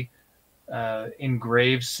obstinately in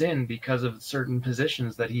grave sin because of certain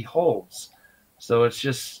positions that he holds. So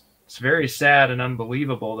it's very sad and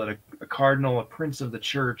unbelievable that a cardinal, a prince of the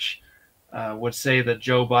church, would say that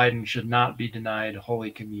Joe Biden should not be denied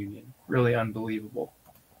Holy Communion. Really unbelievable.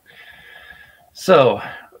 So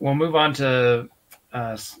we'll move on to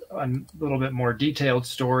a little bit more detailed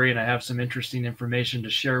story, and I have some interesting information to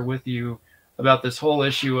share with you about this whole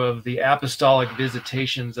issue of the apostolic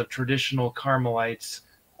visitations of traditional Carmelites,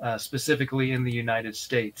 specifically in the United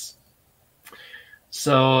States.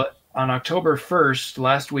 So on October 1st,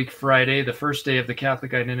 last week Friday, the first day of the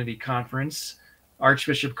Catholic Identity Conference,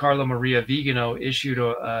 Archbishop Carlo Maria Vigano issued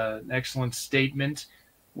an excellent statement,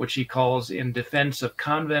 which he calls In Defense of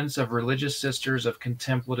Convents of Religious Sisters of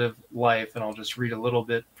Contemplative Life. And I'll just read a little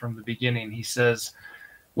bit from the beginning. He says,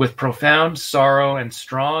 with profound sorrow and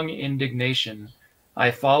strong indignation,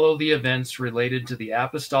 I follow the events related to the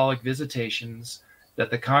apostolic visitations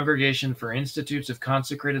that the Congregation for Institutes of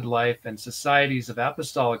Consecrated Life and Societies of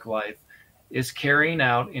Apostolic Life is carrying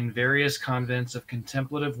out in various convents of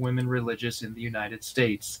contemplative women religious in the United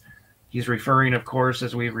States. He's referring, of course,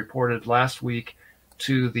 as we reported last week,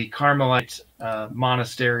 to the Carmelite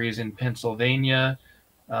monasteries in Pennsylvania,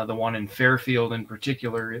 the one in Fairfield in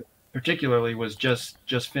particular, particularly was just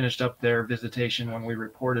finished up their visitation when we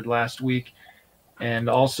reported last week, and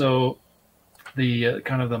also the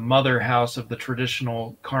kind of the mother house of the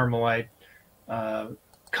traditional Carmelite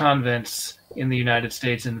convents in the United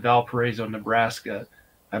States in Valparaiso, Nebraska.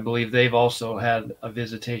 I believe they've also had a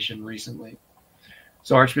visitation recently.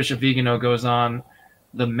 So Archbishop Vigano goes on,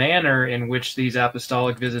 the manner in which these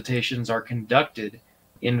apostolic visitations are conducted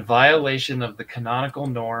in violation of the canonical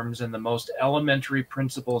norms and the most elementary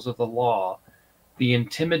principles of the law, the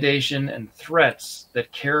intimidation and threats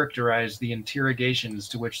that characterize the interrogations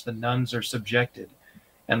to which the nuns are subjected,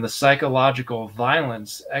 and the psychological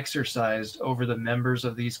violence exercised over the members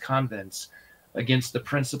of these convents against the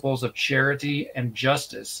principles of charity and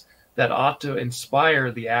justice that ought to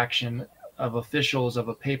inspire the action of officials of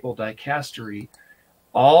a papal dicastery,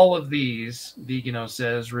 all of these, Vigano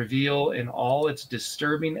says, reveal in all its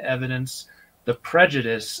disturbing evidence the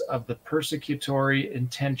prejudice of the persecutory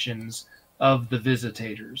intentions of the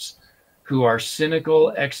visitators, who are cynical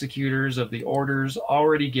executors of the orders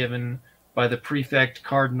already given by the prefect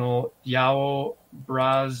Cardinal João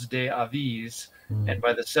Braz de Avis and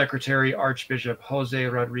by the secretary Archbishop Jose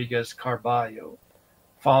Rodriguez Carballo,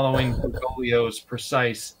 following Bergoglio's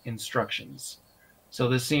precise instructions. So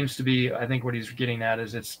this seems to be, I think what he's getting at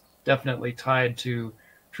is it's definitely tied to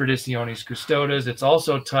Traditionis Custodes. It's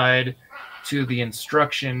also tied to the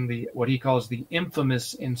instruction, what he calls the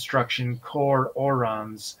infamous instruction Cor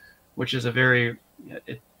Orans, which is a very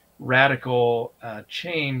radical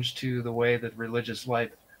change to the way that religious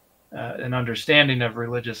life, an understanding of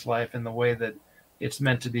religious life and the way that it's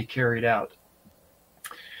meant to be carried out.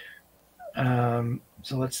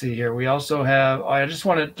 So let's see here. We also have, I just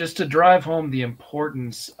wanted to drive home the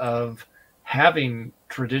importance of having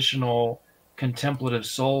traditional contemplative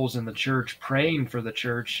souls in the church, praying for the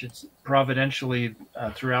church. It's providentially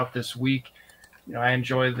throughout this week. I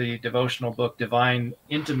enjoy the devotional book Divine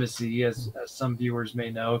Intimacy, as some viewers may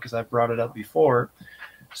know, because I've brought it up before.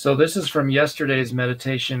 So this is from yesterday's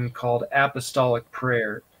meditation called Apostolic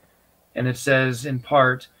Prayer. And it says in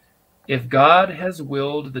part, if God has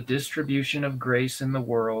willed the distribution of grace in the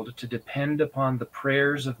world to depend upon the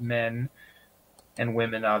prayers of men and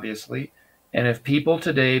women, obviously, and if people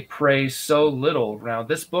today pray so little, now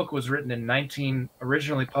this book was written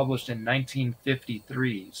originally published in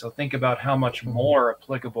 1953. So think about how much more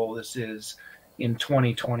applicable this is in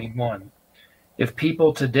 2021. If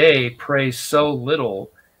people today pray so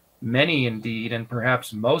little, many indeed, and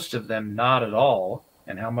perhaps most of them not at all,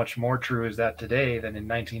 and how much more true is that today than in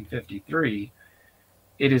 1953,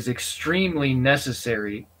 it is extremely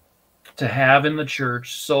necessary to have in the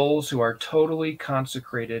church souls who are totally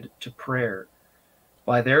consecrated to prayer.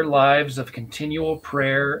 By their lives of continual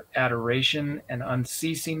prayer, adoration, and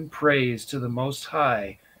unceasing praise to the Most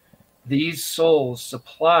High, these souls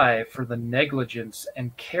supply for the negligence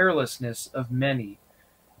and carelessness of many,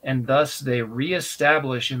 and thus they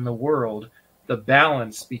reestablish in the world the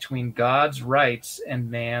balance between God's rights and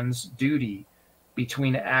man's duty,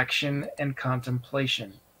 between action and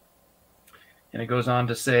contemplation. And it goes on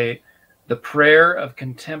to say, the prayer of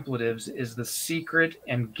contemplatives is the secret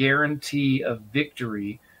and guarantee of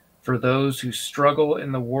victory for those who struggle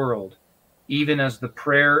in the world, even as the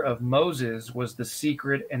prayer of Moses was the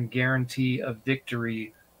secret and guarantee of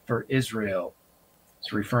victory for Israel.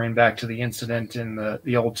 It's referring back to the incident in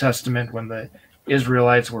the Old Testament when the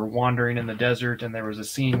Israelites were wandering in the desert, and there was a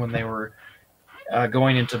scene when they were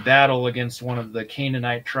going into battle against one of the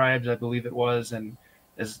Canaanite tribes, I believe it was, and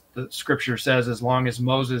as the scripture says, as long as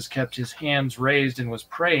Moses kept his hands raised and was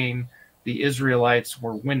praying, the Israelites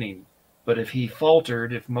were winning. But if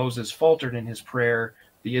Moses faltered in his prayer,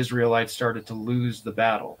 the Israelites started to lose the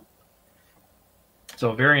battle.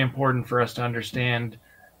 So very important for us to understand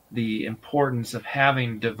the importance of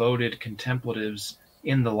having devoted contemplatives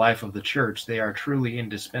in the life of the church. They are truly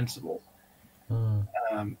indispensable.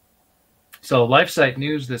 So LifeSite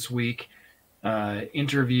News this week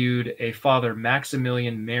interviewed a Father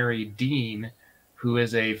Maximilian Mary Dean, who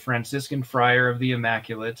is a Franciscan friar of the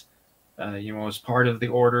Immaculate, was part of the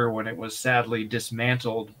order when it was sadly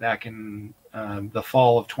dismantled back in the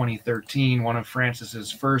fall of 2013, one of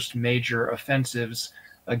Francis's first major offensives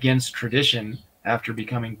against tradition after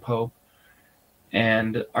becoming Pope.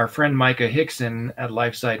 And our friend Micah Hickson at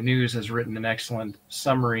LifeSite News has written an excellent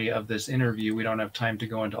summary of this interview. We don't have time to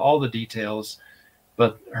go into all the details,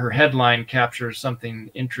 but her headline captures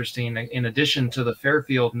something interesting. In addition to the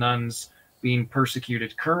Fairfield nuns being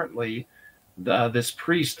persecuted currently, this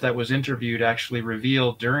priest that was interviewed actually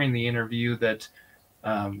revealed during the interview that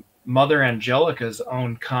Mother Angelica's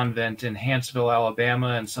own convent in Hanceville,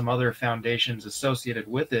 Alabama, and some other foundations associated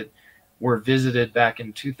with it, were visited back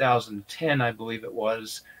in 2010, I believe it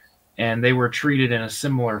was, and they were treated in a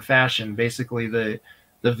similar fashion. Basically,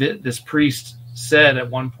 this priest said at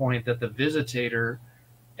one point that the visitator,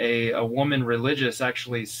 a woman religious,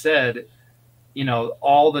 actually said, you know,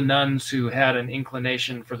 all the nuns who had an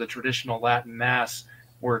inclination for the traditional Latin Mass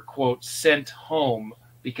were, quote, sent home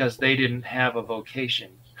because they didn't have a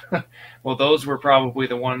vocation. Well, those were probably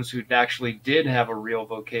the ones who actually did have a real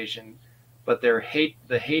vocation, but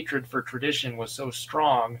the hatred for tradition was so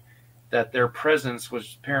strong that their presence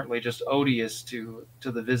was apparently just odious to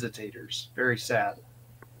the visitators. Very sad.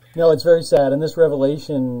 No, it's very sad, and this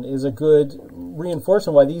revelation is a good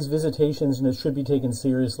reinforcement why these visitations should be taken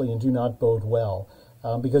seriously and do not bode well.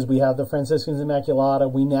 Because we have the Franciscans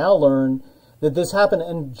Immaculata, we now learn that this happened,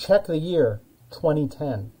 and check the year,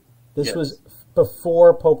 2010. This Yes. was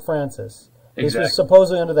before Pope Francis. This Exactly. was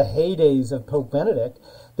supposedly under the heydays of Pope Benedict,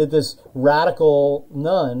 that this radical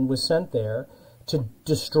nun was sent there to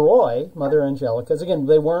destroy Mother Angelica's. Again,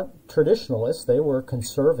 they weren't traditionalists, they were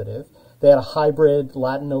conservative. They had a hybrid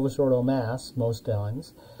Latin Novus Ordo Mass, most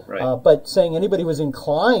nuns. Right. But saying anybody who was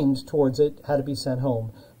inclined towards it had to be sent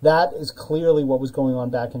home. That is clearly what was going on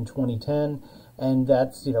back in 2010, and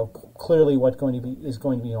that's, you know, clearly what is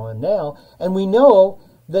going to be on now. And we know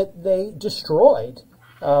that they destroyed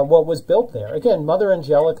what was built there. Again, Mother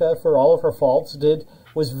Angelica, for all of her faults,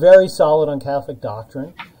 was very solid on Catholic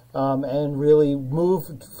doctrine, and really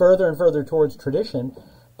moved further and further towards tradition.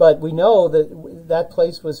 But we know that that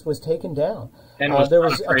place was taken down. And There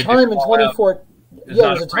was a time in 2014. Is Yeah, there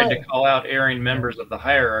not was a afraid time. to call out erring members of the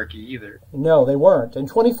hierarchy either. No, they weren't. In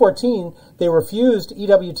 2014, they refused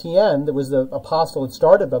EWTN, that was the apostolate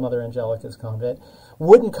started by Mother Angelica's convent,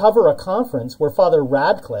 wouldn't cover a conference where Father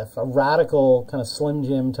Radcliffe, a radical kind of Slim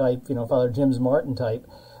Jim type, you know, Father James Martin type,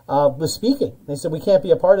 was speaking. They said, we can't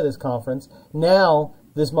be a part of this conference. Now,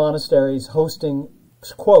 this monastery is hosting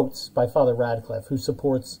quotes by Father Radcliffe, who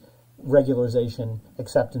supports regularization,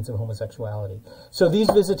 acceptance of homosexuality. So these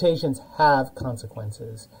visitations have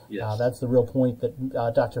consequences. Yes. That's the real point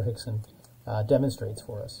that Dr. Hickson demonstrates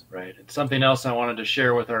for us. Right. And something else I wanted to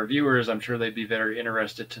share with our viewers, I'm sure they'd be very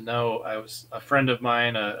interested to know. I was a friend of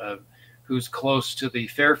mine who's close to the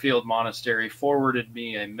Fairfield Monastery forwarded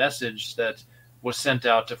me a message that was sent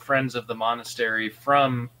out to friends of the monastery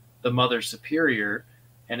from the Mother Superior,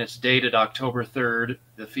 and it's dated October 3rd,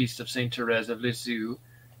 the feast of Saint Therese of Lisieux.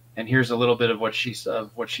 And here's a little bit of what she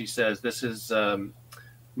says. This is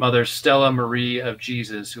Mother Stella Marie of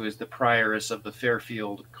Jesus, who is the prioress of the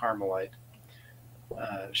Fairfield Carmelite.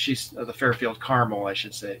 She's the Fairfield Carmel, I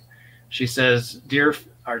should say. She says,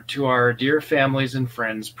 to our dear families and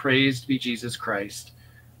friends, praised be Jesus Christ.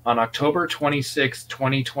 On October 26,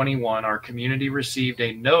 2021, our community received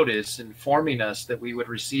a notice informing us that we would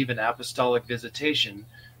receive an apostolic visitation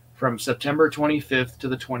from September 25th to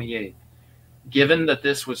the 28th. Given that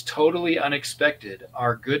this was totally unexpected,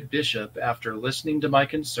 our good bishop, after listening to my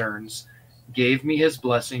concerns, gave me his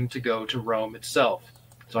blessing to go to Rome itself.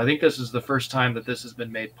 So I think this is the first time that this has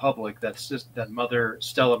been made public, that Mother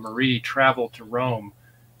Stella Marie traveled to Rome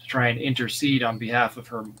to try and intercede on behalf of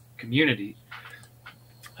her community.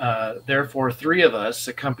 Therefore, 3 of us,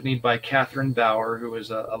 accompanied by Catherine Bauer, who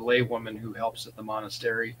is a laywoman who helps at the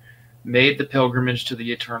monastery, made the pilgrimage to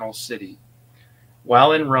the Eternal City.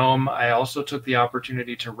 While in Rome, I also took the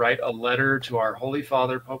opportunity to write a letter to our Holy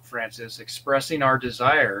Father, Pope Francis, expressing our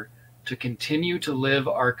desire to continue to live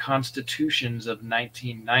our constitutions of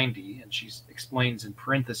 1990, and she explains in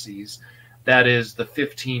parentheses, that is the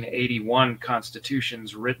 1581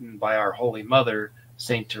 constitutions written by our Holy Mother,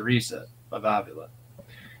 Saint Teresa of Avila.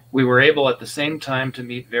 We were able at the same time to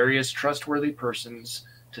meet various trustworthy persons,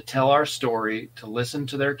 to tell our story, to listen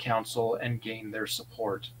to their counsel, and gain their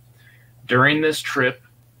support. During this trip,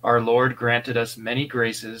 our Lord granted us many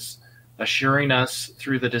graces, assuring us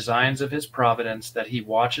through the designs of his providence that he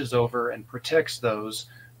watches over and protects those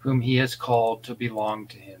whom he has called to belong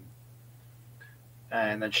to him.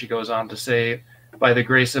 And then she goes on to say, by the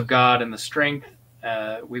grace of God and the strength,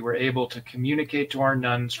 we were able to communicate to our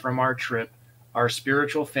nuns from our trip. Our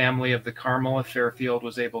spiritual family of the Carmel of Fairfield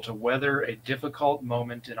was able to weather a difficult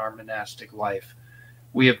moment in our monastic life.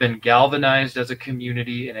 We have been galvanized as a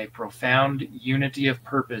community in a profound unity of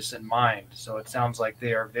purpose and mind. So it sounds like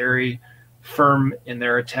they are very firm in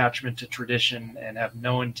their attachment to tradition and have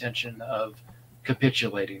no intention of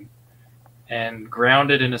capitulating, and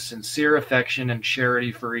grounded in a sincere affection and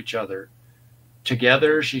charity for each other.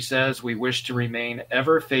 Together, she says, we wish to remain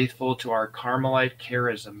ever faithful to our Carmelite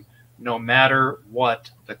charism, no matter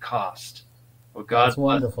what the cost. Well, That's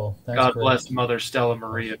wonderful. That's God great. bless Mother Stella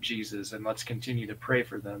Marie of Jesus, and let's continue to pray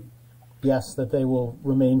for them. yes, that they will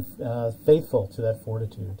remain faithful to that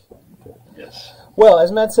fortitude. Yes. Well,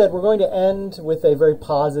 as Matt said, we're going to end with a very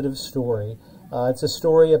positive story. It's a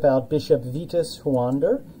story about Bishop Vitus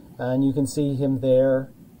Huonder, and you can see him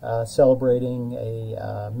there celebrating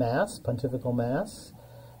a mass, pontifical mass,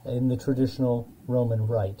 in the traditional Roman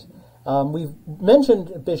rite. We've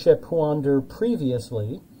mentioned Bishop Huonder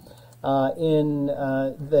previously in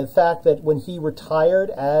the fact that when he retired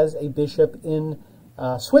as a bishop in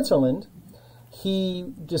Switzerland,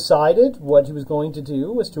 he decided what he was going to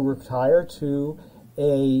do was to retire to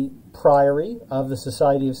a priory of the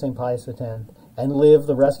Society of St. Pius X and live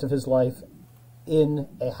the rest of his life in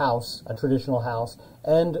a house, a traditional house,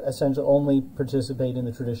 and essentially only participate in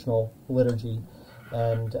the traditional liturgy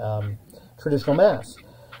and traditional Mass.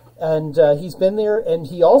 And he's been there, and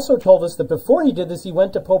he also told us that before he did this, he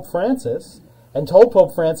went to Pope Francis and told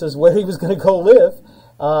Pope Francis where he was going to go live,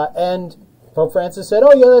 and Pope Francis said,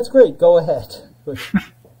 "Oh, yeah, that's great, go ahead."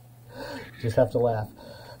 Just have to laugh.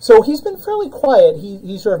 So he's been fairly quiet.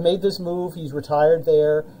 He sort of made this move. He's retired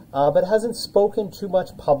there, but hasn't spoken too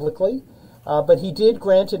much publicly. But he did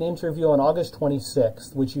grant an interview on August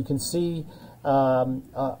 26th, which you can see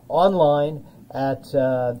online at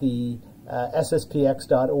the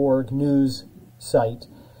SSPX.org news site.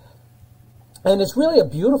 And it's really a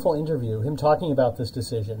beautiful interview, him talking about this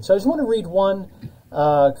decision. So I just want to read one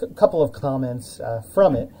couple of comments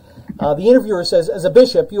from it. The interviewer says, "As a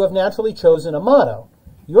bishop, you have naturally chosen a motto.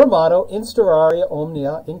 Your motto, Instauraria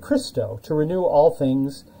omnia in Christo, to renew all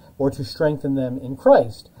things or to strengthen them in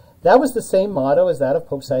Christ. That was the same motto as that of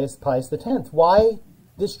Pope Pius X. Why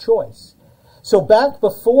this choice?" So back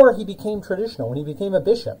before he became traditional, when he became a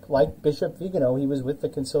bishop, like Bishop Vigano, he was with the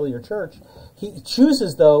Conciliar Church, he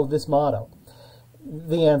chooses, though, this motto.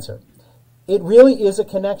 The answer: it really is a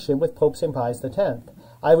connection with Pope St. Pius X.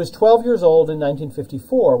 I was 12 years old in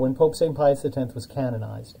 1954 when Pope St. Pius X was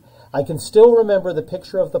canonized. I can still remember the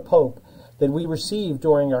picture of the Pope that we received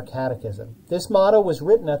during our catechism. This motto was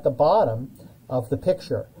written at the bottom of the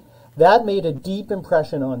picture. That made a deep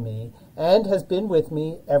impression on me and has been with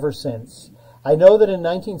me ever since. I know that in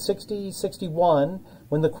 1960-61,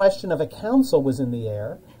 when the question of a council was in the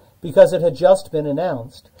air, because it had just been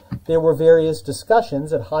announced, there were various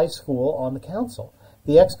discussions at high school on the council,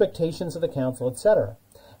 the expectations of the council, etc.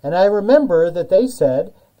 And I remember that they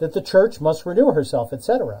said that the church must renew herself,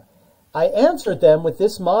 etc. I answered them with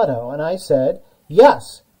this motto, and I said,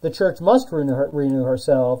 yes, the church must renew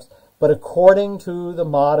herself, but according to the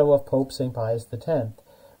motto of Pope St. Pius X,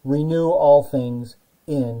 renew all things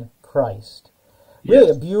in Christ. Really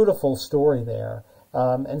a beautiful story there,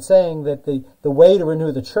 and saying that the way to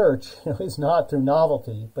renew the church is not through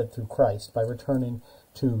novelty, but through Christ, by returning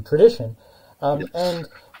to tradition. And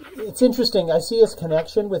it's interesting, I see his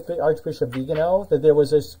connection with Archbishop Vigano, that there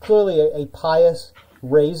was clearly a pious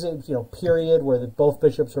raising, period where both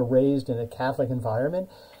bishops were raised in a Catholic environment.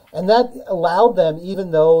 And that allowed them,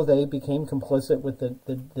 even though they became complicit with the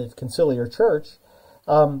Conciliar Church,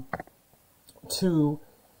 to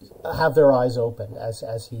have their eyes open,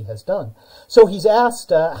 as he has done. So he's asked,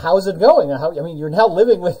 how's it going? You're now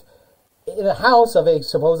living in a house of a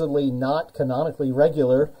supposedly not canonically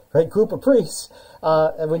regular group of priests.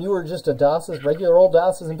 And when you were just a regular old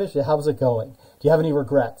diocesan bishop, how's it going? Do you have any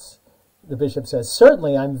regrets? The bishop says,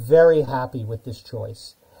 certainly I'm very happy with this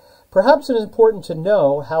choice. Perhaps it is important to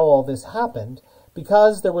know how all this happened,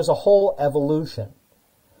 because there was a whole evolution.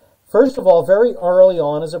 First of all, very early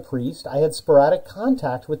on as a priest, I had sporadic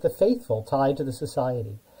contact with the faithful tied to the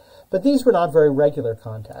society. But these were not very regular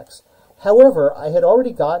contacts. However, I had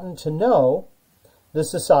already gotten to know the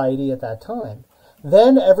society at that time.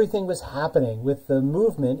 Then everything was happening with the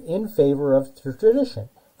movement in favor of tradition,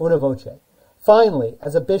 una voce. Finally,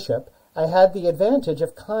 as a bishop, I had the advantage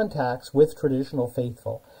of contacts with traditional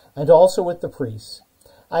faithful, and also with the priests.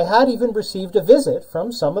 I had even received a visit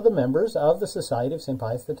from some of the members of the Society of St.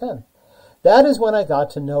 Pius X. That is when I got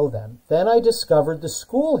to know them. Then I discovered the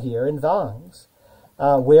school here in Vangs,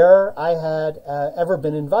 where I had ever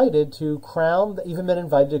been invited to crown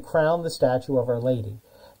the statue of Our Lady.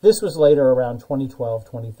 This was later around 2012,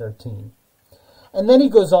 2013. And then he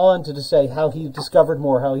goes on to say how he discovered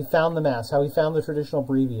more, how he found the Mass, how he found the traditional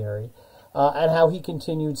breviary, and how he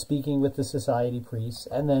continued speaking with the society priests,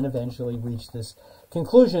 and then eventually reached this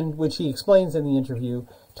conclusion, which he explains in the interview,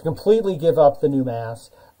 to completely give up the new Mass,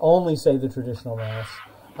 only say the traditional Mass,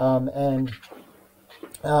 and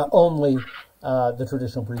only the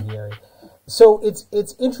traditional breviary. So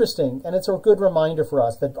it's interesting, and it's a good reminder for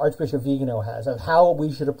us that Archbishop Vigano has of how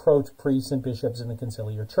we should approach priests and bishops in the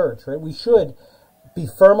Conciliar Church. Right? We should be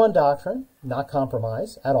firm on doctrine, not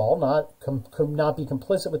compromise at all, not be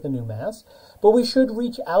complicit with the new mass, but we should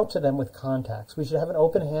reach out to them with contacts. We should have an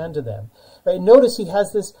open hand to them. Right? Notice he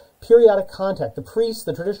has this periodic contact. The priest,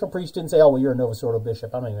 the traditional priest, didn't say, "Oh, well, you're a Novus Ordo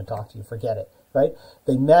bishop. I'm not even talk to you. Forget it." Right?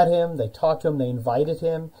 They met him. They talked to him. They invited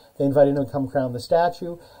him. They invited him to come crown the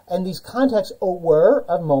statue. And these contacts were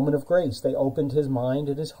a moment of grace. They opened his mind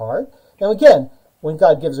and his heart. Now, again, when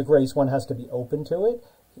God gives a grace, one has to be open to it.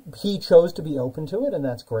 He chose to be open to it, and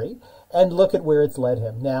that's great. And look at where it's led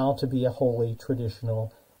him now to be a holy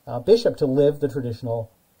traditional bishop, to live the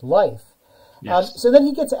traditional life. Yes. So then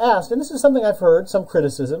he gets asked, and this is something I've heard, some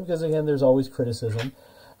criticism, because again, there's always criticism.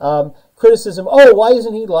 Criticism, oh, why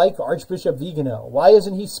isn't he like Archbishop Vigano? Why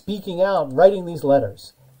isn't he speaking out and writing these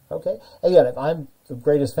letters? Okay, again, I'm the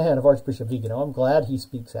greatest fan of Archbishop Vigano. I'm glad he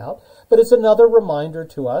speaks out. But it's another reminder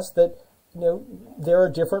to us that, you know, there are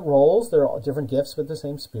different roles, there are different gifts with the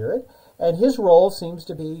same Spirit, and his role seems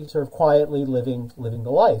to be sort of quietly living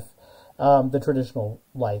the life, the traditional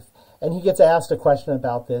life. And he gets asked a question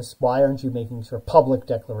about this: why aren't you making sort of public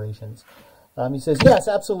declarations? He says, yes,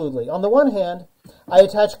 absolutely. On the one hand, I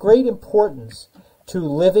attach great importance to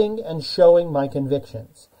living and showing my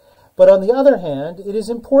convictions. But on the other hand, it is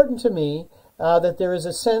important to me that there is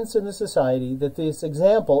a sense in the society that this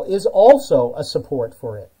example is also a support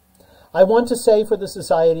for it. I want to say for the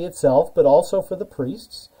society itself, but also for the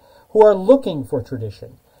priests who are looking for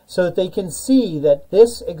tradition, so that they can see that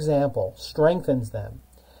this example strengthens them.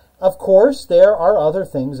 Of course, there are other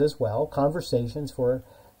things as well, conversations, for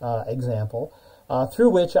example, through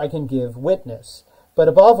which I can give witness. But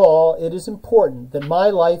above all, it is important that my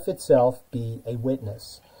life itself be a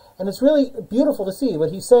witness. And it's really beautiful to see.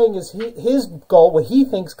 What he's saying is his goal, what he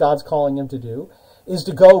thinks God's calling him to do, is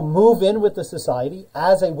to go move in with the society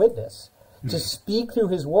as a witness, to speak through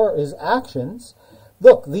his actions.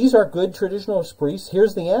 Look, these are good traditional priests.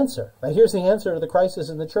 Here's the answer. Right? Here's the answer to the crisis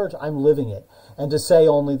in the church. I'm living it. And to say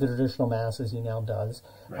only the traditional Mass as he now does,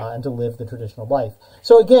 right, and to live the traditional life.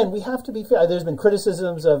 So again, we have to be fair. There's been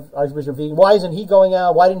criticisms of Archbishop Vigano. Why isn't he going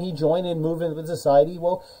out? Why didn't he join in, move in with society?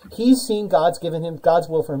 Well, he's seen God's given him, God's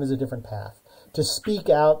will for him is a different path. To speak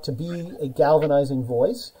out, to be a galvanizing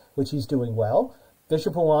voice, which he's doing well.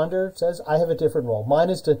 Bishop Huonder says, I have a different role. Mine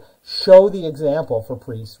is to show the example for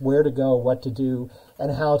priests, where to go, what to do,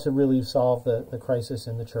 and how to really solve the crisis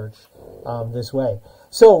in the church this way.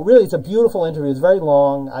 So really, it's a beautiful interview. It's very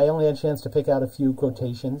long. I only had a chance to pick out a few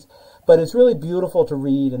quotations, but it's really beautiful to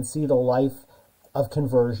read and see the life of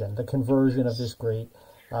conversion, the conversion of this great,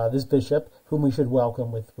 this bishop, whom we should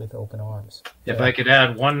welcome with open arms. If I could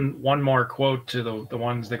add one more quote to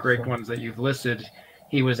the great ones that you've listed.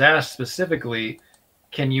 He was asked specifically,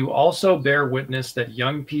 can you also bear witness that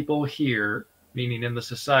young people here, meaning in the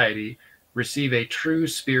society, receive a true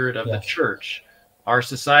spirit of the church? Our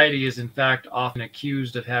society is in fact often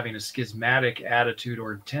accused of having a schismatic attitude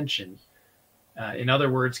or intention. In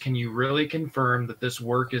other words, can you really confirm that this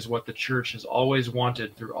work is what the church has always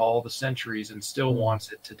wanted through all the centuries and still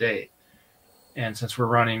wants it today? And since we're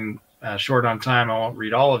running short on time, I won't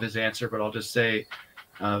read all of his answer, but I'll just say,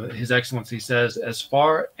 His Excellency says, as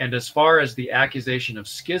far as the accusation of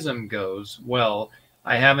schism goes, well,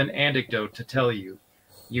 I have an anecdote to tell you.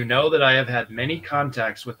 You know that I have had many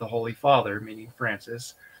contacts with the Holy Father, meaning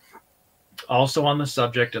Francis, also on the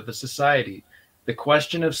subject of the society. The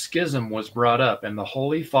question of schism was brought up, and the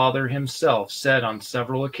Holy Father himself said on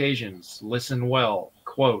several occasions, listen well,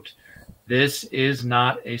 quote, this is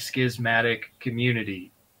not a schismatic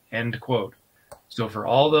community, end quote. So for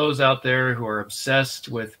all those out there who are obsessed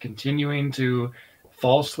with continuing to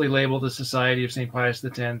falsely label the Society of St. Pius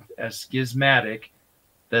X as schismatic,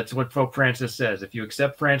 that's what Pope Francis says. If you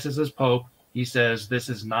accept Francis as Pope, he says this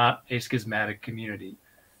is not a schismatic community.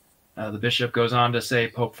 The bishop goes on to say,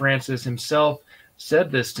 Pope Francis himself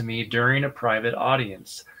said this to me during a private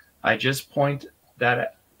audience. I just point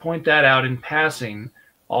that out in passing,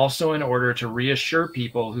 also in order to reassure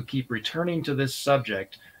people who keep returning to this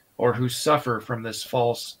subject or who suffer from this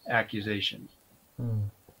false accusation.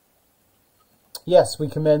 Yes, we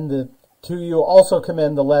commend you also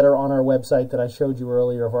commend the letter on our website that I showed you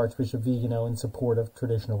earlier of Archbishop Vigano in support of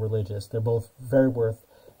traditional religious. They're both very worth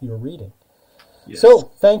your reading. Yes. So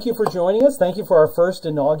thank you for joining us. Thank you for our first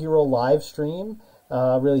inaugural live stream.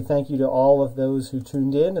 Really thank you to all of those who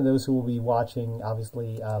tuned in and those who will be watching,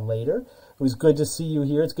 obviously, later. It was good to see you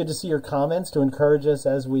here. It's good to see your comments to encourage us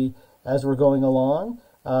as we're going along.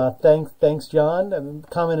 Thanks, John.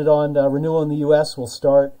 Commented on renewal in the U.S. will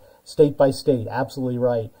start state by state. Absolutely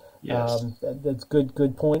right. Yes. That's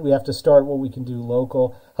good point. We have to start what we can do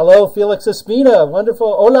local. Hello, Felix Espina.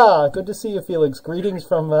 Wonderful. Hola. Good to see you, Felix. Greetings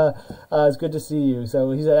from. It's good to see you.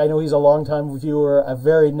 So I know he's a longtime viewer, a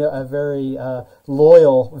very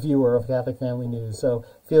loyal viewer of Catholic Family News. So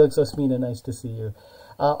Felix Espina, nice to see you.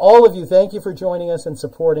 All of you, thank you for joining us and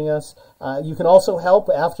supporting us. You can also help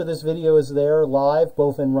after this video is there live,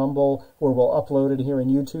 both in Rumble, where we'll upload it here in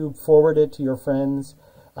YouTube, forward it to your friends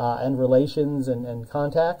and relations and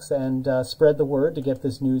contacts, and spread the word to get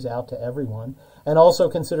this news out to everyone. And also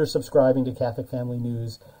consider subscribing to Catholic Family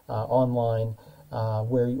News online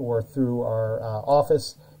or through our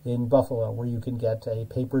office in Buffalo, where you can get a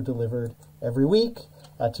paper delivered every week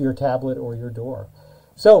to your tablet or your door.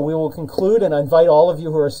 So we will conclude, and I invite all of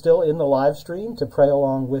you who are still in the live stream to pray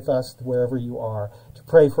along with us wherever you are, to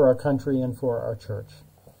pray for our country and for our church.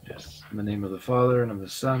 Yes. In the name of the Father, and of the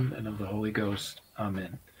Son, and of the Holy Ghost.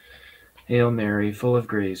 Amen. Hail Mary, full of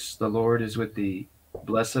grace, the Lord is with thee.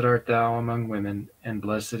 Blessed art thou among women, and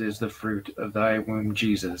blessed is the fruit of thy womb,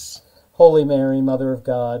 Jesus. Holy Mary, Mother of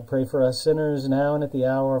God, pray for us sinners now and at the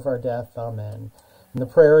hour of our death. Amen. And the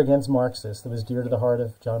prayer against Marxists that was dear to the heart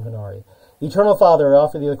of John Venari. Eternal Father, I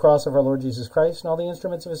offer thee the cross of our Lord Jesus Christ and all the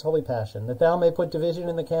instruments of his holy passion, that thou may put division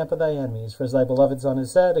in the camp of thy enemies. For as thy beloved Son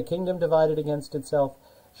has said, a kingdom divided against itself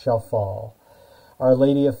shall fall. Our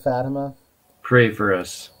Lady of Fatima, pray for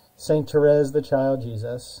us. Saint Therese, the Child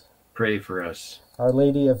Jesus, pray for us. Our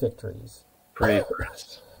Lady of Victories, pray for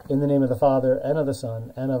us. In the name of the Father, and of the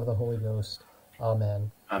Son, and of the Holy Ghost.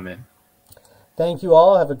 Amen. Amen. Thank you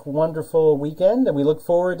all. Have a wonderful weekend, and we look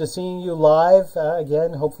forward to seeing you live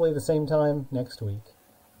again, hopefully the same time next week.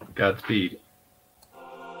 Godspeed.